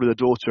she was probably the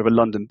daughter of a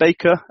London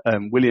baker,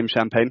 William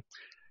Champagne.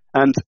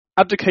 And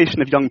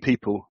abdication of young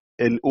people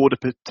in order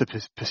to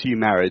pursue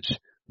marriage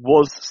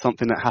was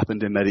something that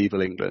happened in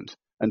medieval England.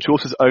 And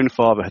Chaucer's own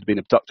father had been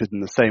abducted in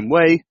the same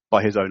way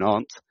by his own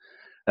aunt.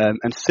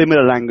 And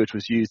similar language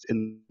was used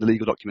in the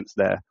legal documents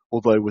there,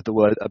 although with the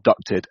word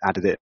abducted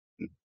added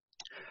in.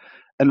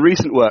 And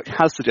recent work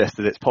has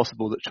suggested it's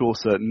possible that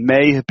Chaucer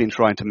may have been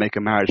trying to make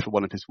a marriage for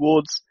one of his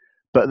wards,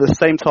 but at the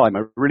same time,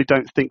 I really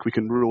don't think we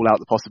can rule out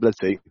the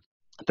possibility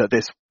that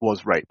this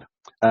was rape.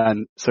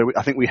 And so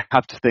I think we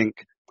have to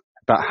think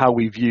about how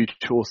we viewed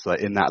Chaucer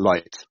in that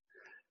light.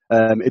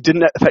 It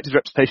didn't affect his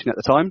reputation at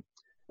the time.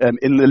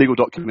 In the legal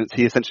documents,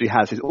 he essentially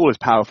has all his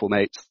powerful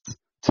mates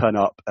turn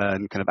up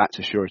and kind of act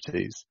as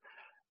sureties.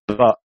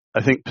 But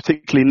I think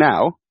particularly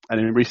now, and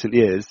in recent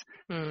years,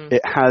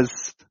 it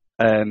has,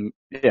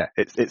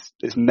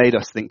 it's made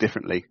us think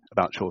differently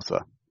about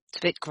Chaucer. It's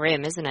a bit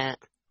grim, isn't it?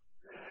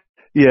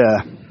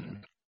 Yeah.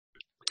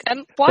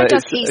 Why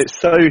does he? It's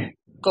so.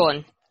 Go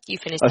on. You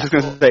finish. I was just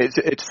going to say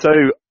it's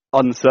so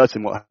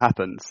uncertain what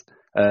happens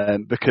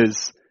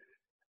because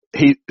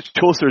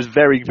Chaucer is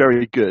very,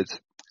 very good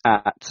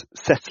at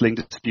settling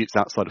disputes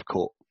outside of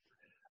court.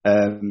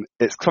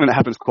 It's something that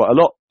happens quite a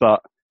lot,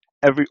 but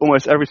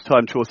almost every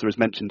time Chaucer is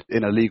mentioned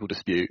in a legal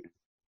dispute,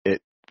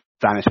 it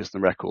vanishes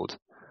from the record.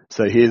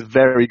 So he is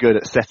very good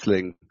at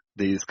settling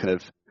these kind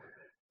of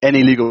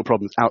any legal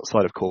problems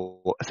outside of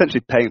court,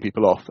 essentially paying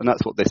people off, and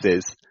that's what this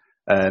is.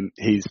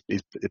 He's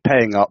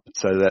paying up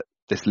so that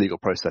this legal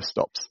process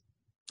stops.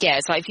 Yeah,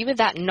 it's like if you were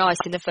that nice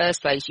in the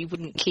first place, you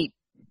wouldn't keep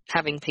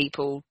having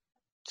people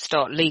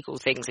start legal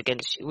things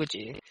against you, would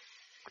you?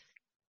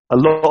 A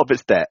lot of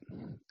it's debt.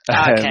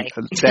 Okay.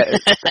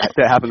 Debt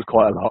happens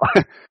quite a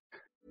lot.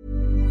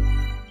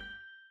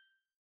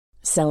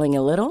 Selling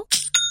a little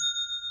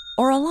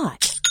or a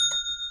lot?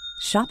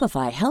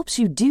 Shopify helps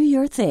you do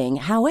your thing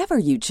however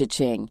you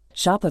cha-ching.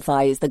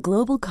 Shopify is the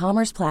global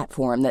commerce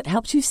platform that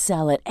helps you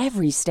sell at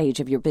every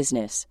stage of your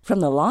business. From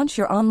the launch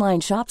your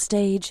online shop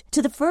stage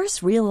to the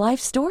first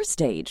real-life store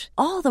stage,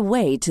 all the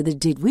way to the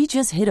did we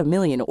just hit a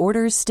million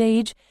orders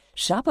stage.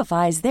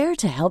 Shopify is there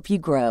to help you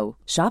grow.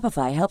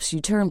 Shopify helps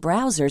you turn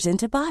browsers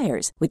into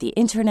buyers with the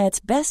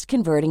internet's best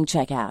converting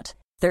checkout.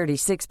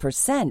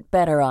 36%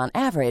 better on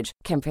average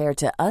compared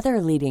to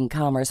other leading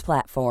commerce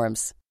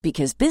platforms.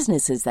 Because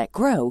businesses that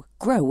grow,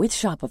 grow with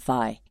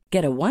Shopify.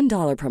 Get a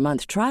 $1 per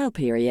month trial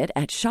period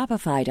at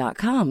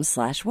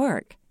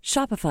shopify.com/work.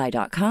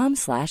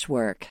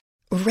 Shopify.com/work.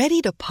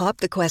 Ready to pop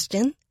the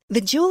question?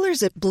 The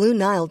jewelers at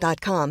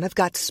BlueNile.com have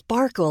got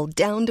sparkle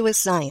down to a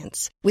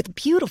science with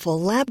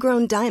beautiful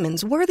lab-grown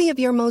diamonds worthy of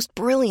your most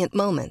brilliant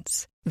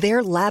moments.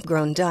 Their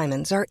lab-grown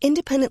diamonds are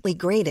independently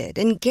graded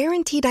and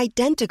guaranteed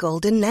identical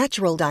to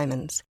natural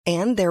diamonds,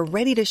 and they're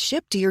ready to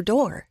ship to your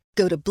door.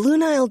 Go to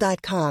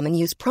BlueNile.com and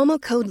use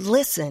promo code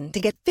LISTEN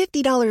to get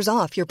 $50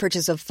 off your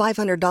purchase of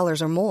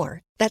 $500 or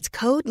more. That's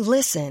code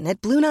LISTEN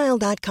at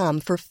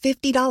BlueNile.com for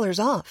 $50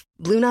 off.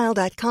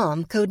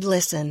 BlueNile.com, code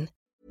LISTEN.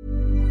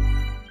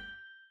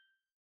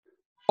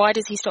 Why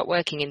does he stop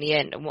working in the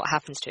end, and what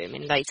happens to him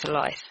in later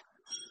life?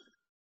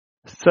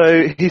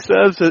 So he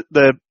serves at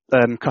the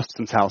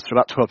customs house for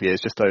about 12 years,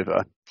 just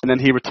over, and then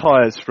he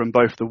retires from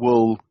both the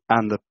wool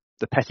and the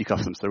petty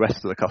customs, the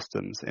rest of the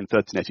customs, in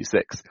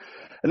 1386.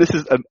 And this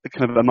is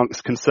kind of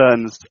amongst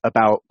concerns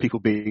about people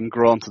being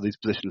granted these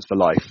positions for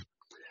life.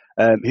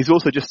 He's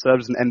also just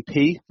served as an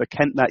MP for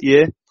Kent that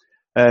year,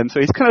 so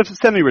he's kind of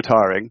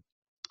semi-retiring.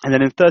 And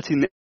then in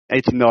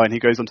 1389, he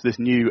goes on to this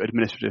new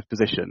administrative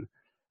position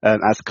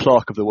as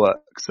clerk of the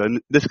works. So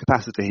in this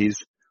capacity,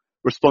 he's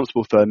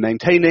responsible for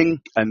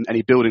maintaining and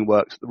any building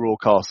works at the royal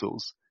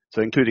castles,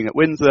 so including at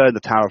Windsor and the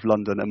Tower of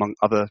London, among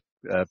other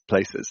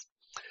places.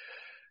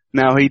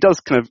 Now, he does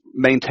kind of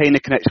maintain a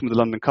connection with the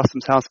London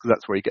Customs House because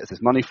that's where he gets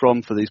his money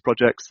from for these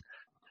projects.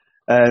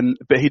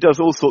 But he does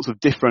all sorts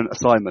of different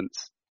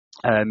assignments.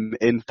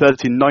 In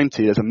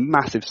 1390, there's a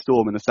massive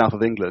storm in the south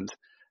of England,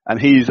 and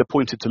he's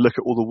appointed to look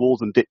at all the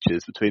walls and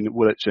ditches between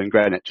Woolwich and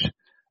Greenwich,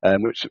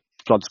 which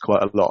floods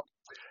quite a lot.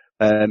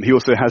 He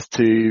also has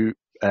to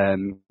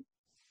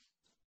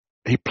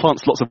he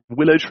plants lots of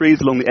willow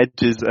trees along the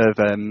edges of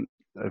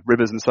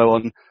rivers and so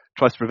on,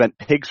 tries to prevent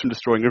pigs from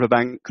destroying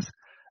riverbanks.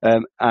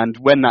 And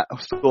when that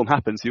storm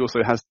happens, he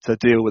also has to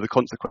deal with the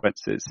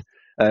consequences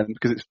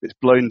because it's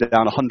blown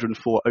down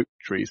 104 oak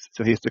trees.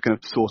 So he has to kind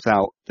of sort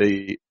out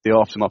the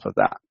aftermath of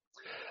that.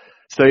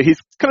 So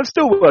he's kind of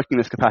still working in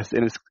this capacity,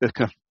 in this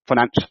kind of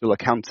financial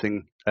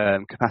accounting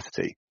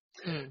capacity.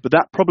 But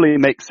that probably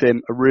makes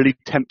him a really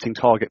tempting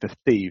target for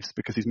thieves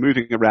because he's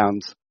moving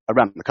around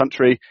the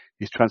country.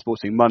 He's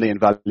transporting money and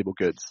valuable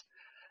goods.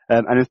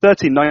 And in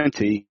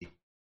 1390,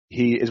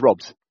 he is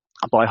robbed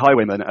by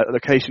highwaymen at a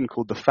location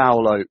called the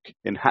Foul Oak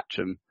in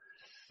Hatcham.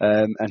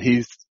 And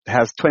he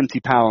has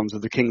 £20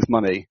 of the king's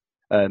money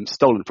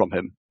stolen from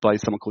him by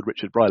someone called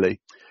Richard Briley.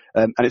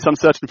 And it's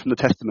uncertain from the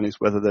testimonies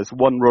whether there's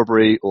one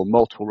robbery or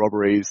multiple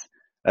robberies.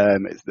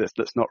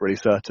 That's not really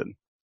certain.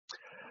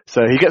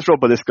 So he gets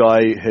robbed by this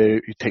guy who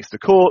takes to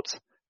court.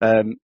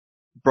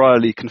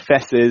 Briley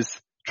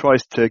confesses,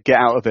 tries to get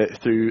out of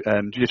it through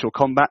judicial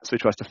combat. So he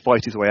tries to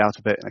fight his way out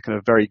of it in a kind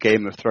of very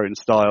Game of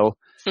Thrones style.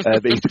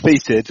 But he's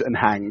defeated and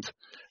hanged.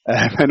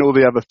 And all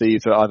the other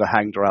thieves are either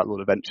hanged or outlawed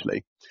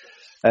eventually.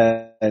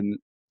 But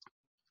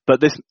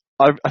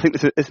I think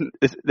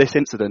this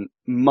incident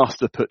must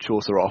have put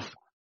Chaucer off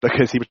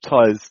because he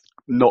retires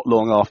not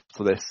long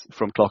after this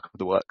from Clerk of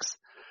the Works.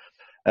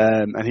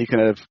 And he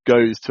kind of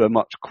goes to a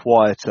much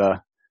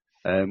quieter.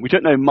 We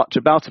don't know much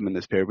about him in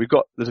this period.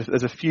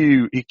 There's a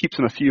few. He keeps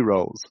on a few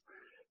roles,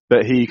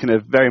 but he kind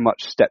of very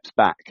much steps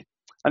back.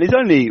 And he's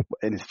only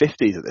in his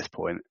 50s at this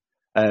point.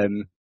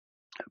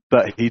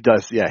 But he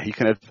does, he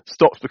kind of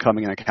stops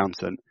becoming an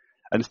accountant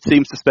and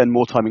seems to spend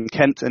more time in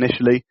Kent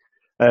initially.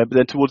 But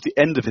then towards the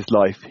end of his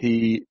life,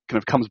 he kind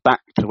of comes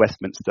back to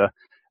Westminster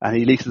and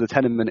he leases a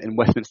tenement in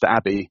Westminster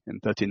Abbey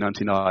in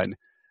 1399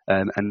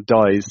 and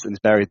dies and is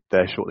buried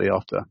there shortly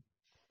after.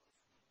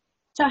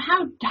 So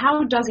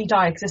how does he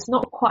die? Because it's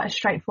not quite as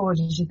straightforward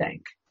as you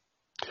think.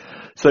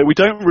 So we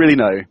don't really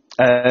know.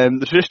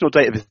 The traditional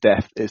date of his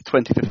death is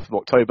 25th of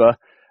October,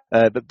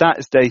 but that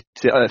is dated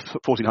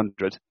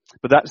 1400.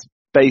 But that's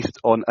based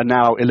on a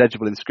now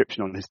illegible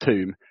inscription on his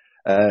tomb,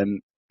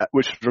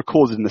 which was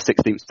recorded in the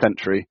 16th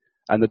century,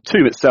 and the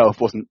tomb itself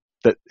wasn't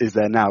put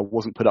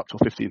up till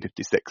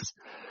 1556.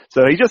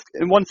 So he just,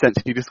 in one sense,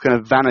 he just kind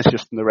of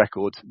vanishes from the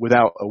record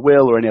without a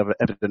will or any other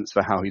evidence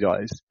for how he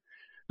dies.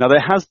 Now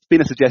there has been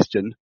a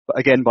suggestion, but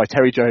again by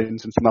Terry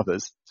Jones and some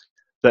others,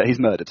 that he's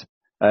murdered.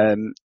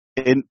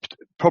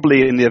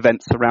 Probably in the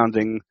events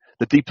surrounding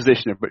the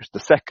deposition of Richard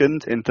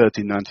II in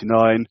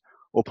 1399,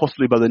 or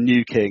possibly by the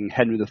new king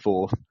Henry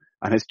IV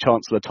and his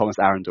Chancellor Thomas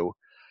Arundel.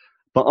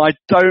 But I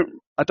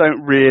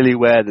don't really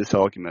wear this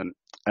argument.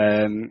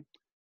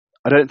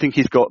 I don't think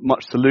he's got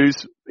much to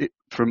lose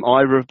from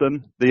either of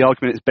them. The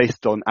argument is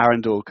based on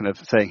Arundel kind of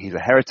saying he's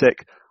a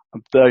heretic. I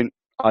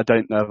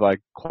don't know if I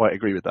quite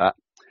agree with that.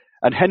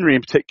 And Henry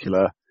in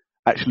particular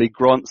actually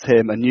grants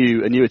him a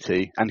new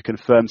annuity and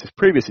confirms his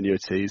previous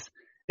annuities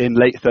in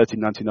late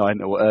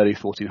 1399 or early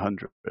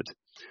 1400.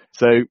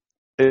 So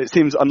it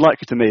seems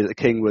unlikely to me that the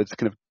king would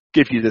kind of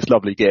give you this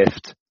lovely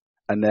gift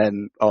and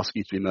then ask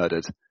you to be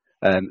murdered.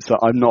 So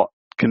I'm not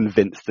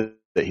convinced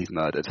that he's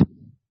murdered.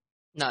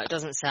 No, it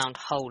doesn't sound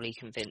wholly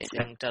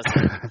convincing, does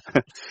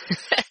it?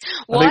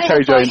 I think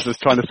Terry Jones was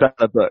trying to sell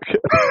a book.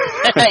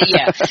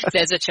 Yeah,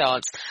 there's a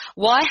chance.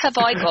 Why have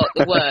I got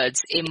the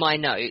words in my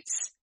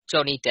notes,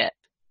 Johnny Depp?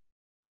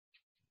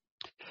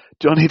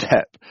 Johnny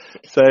Depp.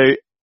 So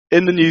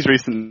in the news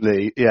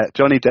recently,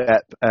 Johnny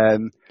Depp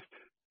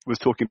was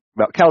talking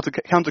about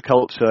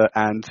counterculture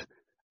and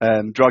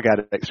drug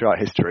addicts throughout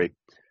history.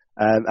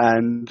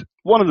 And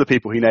one of the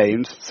people he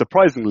named,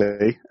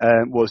 surprisingly,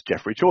 was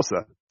Geoffrey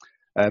Chaucer,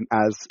 and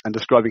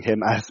describing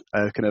him as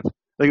a kind of,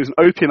 I think he was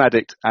an opium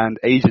addict and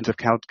agent of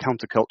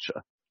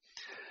counterculture.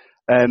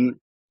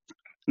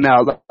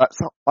 Now,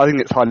 I think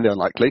it's highly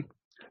unlikely.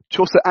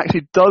 Chaucer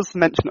actually does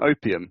mention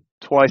opium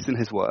twice in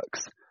his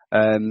works,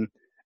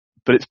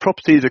 but its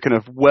properties are kind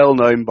of well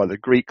known by the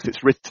Greeks.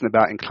 It's written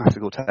about in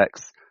classical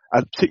texts,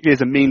 particularly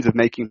as a means of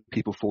making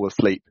people fall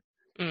asleep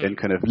in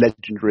kind of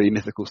legendary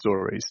mythical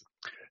stories.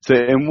 So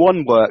in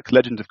one work,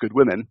 Legend of Good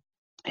Women,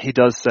 he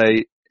does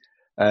say,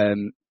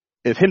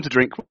 if him to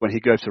drink when he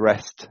goes to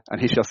rest,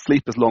 and he shall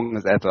sleep as long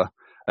as ever,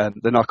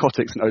 the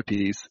narcotics and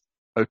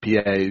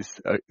OPIES,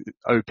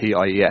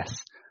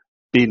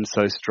 being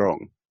so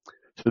strong.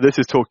 So this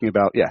is talking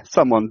about,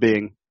 someone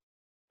being,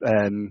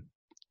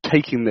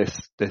 taking this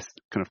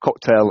kind of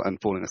cocktail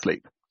and falling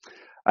asleep.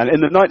 And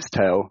in The Knight's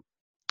Tale,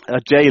 a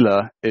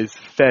jailer is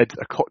fed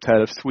a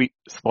cocktail of sweet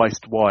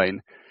spiced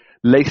wine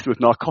laced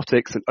with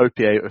narcotics and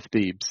opiate of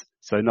Thebes.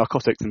 So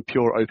narcotics and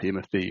pure opium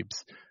of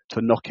Thebes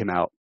to knock him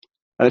out.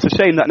 And it's a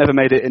shame that never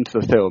made it into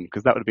the film,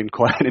 because that would have been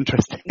quite an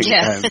interesting thing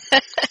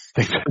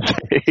to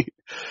see.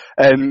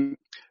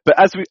 But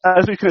as we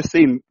kind of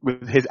seen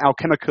with his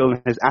alchemical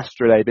and his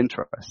astrolabe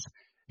interests,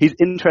 he's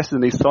interested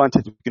in these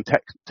scientific and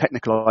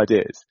technical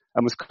ideas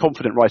and was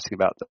confident writing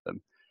about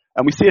them.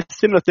 And we see a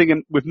similar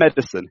thing with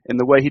medicine in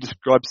the way he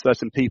describes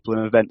certain people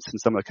and events in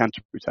some of the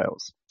Canterbury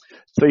Tales.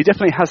 So he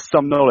definitely has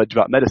some knowledge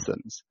about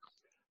medicines.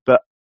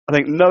 But I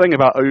think knowing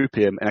about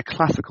opium in a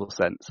classical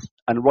sense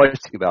and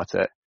writing about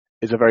it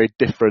is a very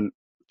different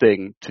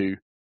thing to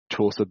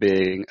Chaucer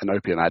being an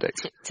opium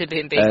addict. To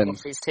being beaten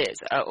off his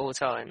tits at all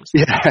times.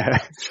 Yeah.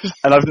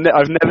 And I've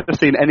never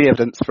seen any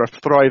evidence for a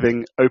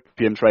thriving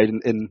opium trade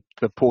in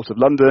the Port of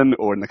London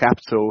or in the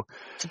capital.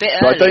 It's a bit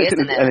early,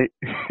 isn't it?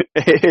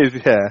 It is,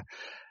 yeah.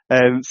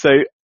 So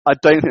I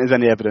don't think there's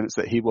any evidence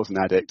that he was an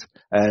addict.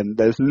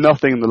 There's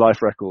nothing in the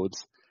life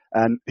records.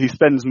 And he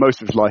spends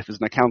most of his life as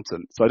an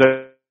accountant. So I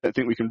don't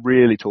think we can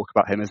really talk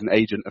about him as an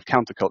agent of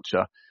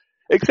counterculture,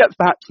 except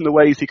perhaps in the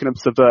ways he kind of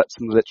subverts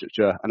some of the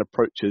literature and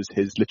approaches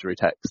his literary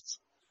texts.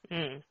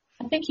 I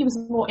think he was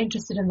more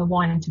interested in the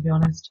wine, to be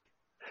honest.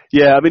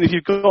 Yeah, I mean, if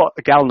you've got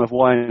a gallon of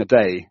wine a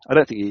day, I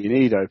don't think you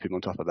need opium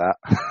on top of that.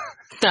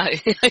 No,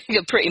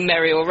 you're pretty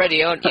merry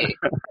already, aren't you?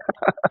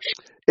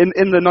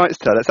 In The Knight's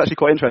Tale, that's actually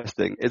quite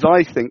interesting, is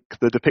I think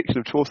the depiction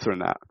of Chaucer in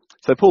that.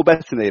 So Paul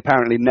Bettany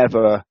apparently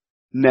never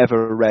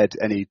read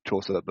any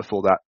Chaucer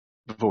before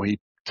he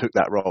took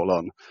that role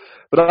on.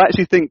 But I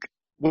actually think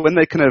when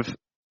they kind of,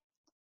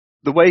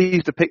 the way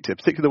he's depicted,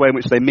 particularly the way in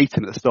which they meet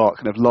him at the start,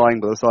 kind of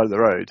lying by the side of the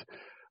road,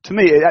 to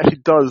me it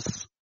actually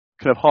does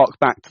kind of hark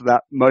back to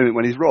that moment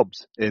when he's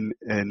robbed in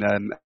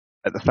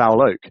at the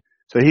Foul Oak.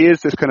 So he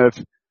is this kind of,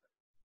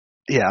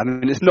 I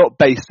mean, it's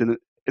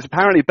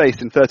apparently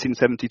based in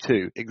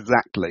 1372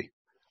 exactly.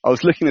 I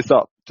was looking this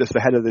up just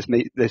ahead of this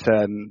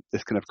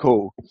kind of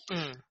call,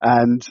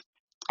 and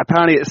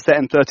apparently it's set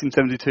in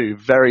 1372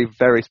 very,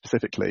 very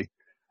specifically,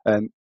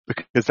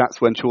 because that's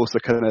when Chaucer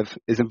kind of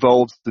is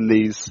involved in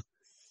these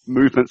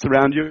movements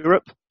around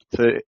Europe.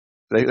 So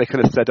they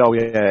kind of said,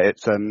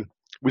 it's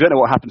we don't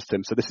know what happens to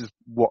him, so this is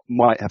what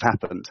might have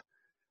happened,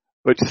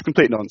 which is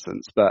complete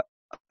nonsense. But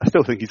I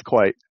still think he's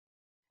quite.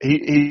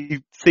 He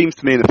seems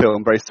to me in the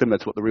film very similar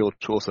to what the real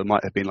Chaucer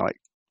might have been like.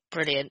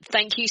 Brilliant.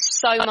 Thank you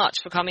so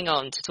much for coming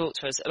on to talk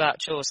to us about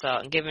Chaucer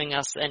and giving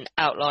us an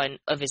outline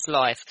of his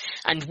life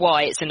and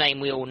why it's a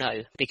name we all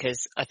know,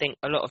 because I think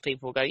a lot of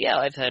people will go, yeah,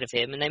 I've heard of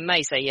him, and they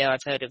may say, yeah,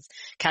 I've heard of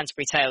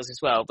Canterbury Tales as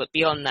well, but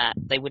beyond that,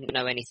 they wouldn't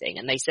know anything,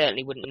 and they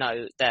certainly wouldn't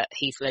know that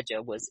Heath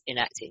Ledger was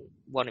enacting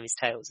one of his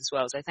tales as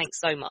well, so thanks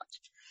so much.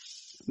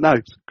 No,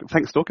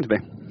 thanks for talking to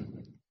me.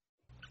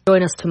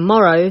 Join us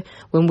tomorrow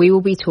when we will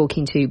be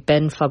talking to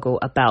Ben Fuggle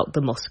about the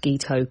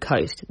Mosquito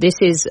Coast. This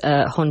is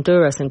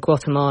Honduras and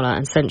Guatemala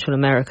and Central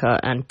America,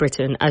 and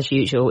Britain, as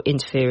usual,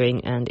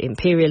 interfering and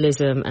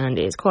imperialism, and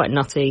it's quite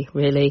nutty,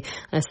 really.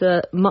 It's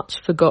a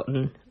much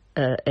forgotten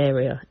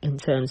area in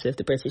terms of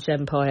the British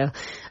Empire,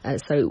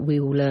 so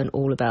we will learn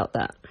all about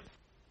that.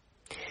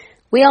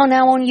 We are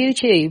now on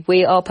YouTube.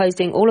 We are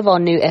posting all of our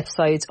new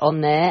episodes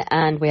on there,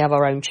 and we have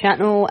our own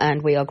channel,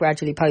 and we are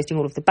gradually posting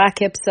all of the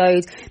back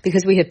episodes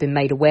because we have been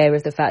made aware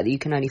of the fact that you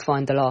can only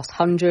find the last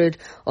 100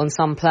 on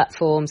some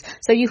platforms.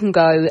 So you can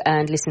go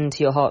and listen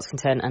to your heart's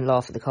content and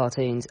laugh at the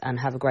cartoons and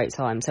have a great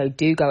time. So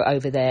do go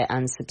over there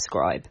and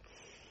subscribe.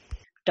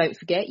 Don't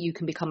forget, you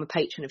can become a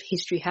patron of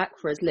History Hack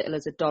for as little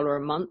as $1 a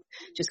month.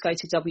 Just go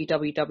to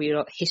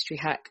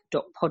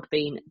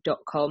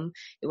www.historyhack.podbean.com.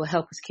 It will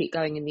help us keep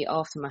going in the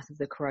aftermath of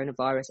the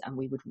coronavirus, and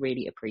we would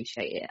really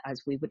appreciate it,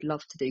 as we would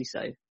love to do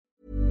so.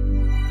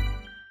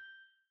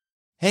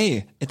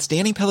 Hey, it's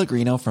Danny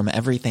Pellegrino from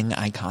Everything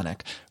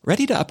Iconic.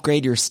 Ready to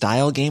upgrade your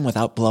style game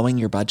without blowing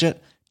your budget?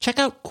 Check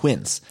out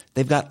Quince.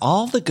 They've got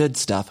all the good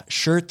stuff,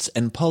 shirts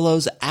and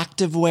polos,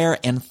 activewear,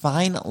 and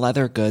fine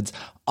leather goods,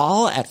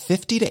 all at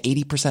 50 to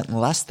 80%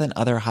 less than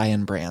other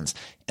high-end brands.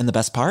 And the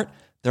best part?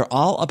 They're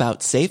all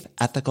about safe,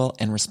 ethical,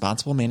 and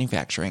responsible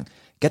manufacturing.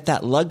 Get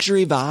that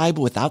luxury vibe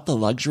without the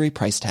luxury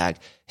price tag.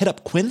 Hit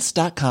up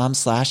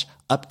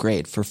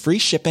quince.com/upgrade for free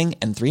shipping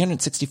and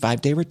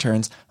 365-day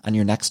returns on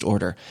your next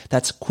order.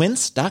 That's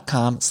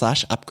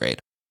quince.com/upgrade.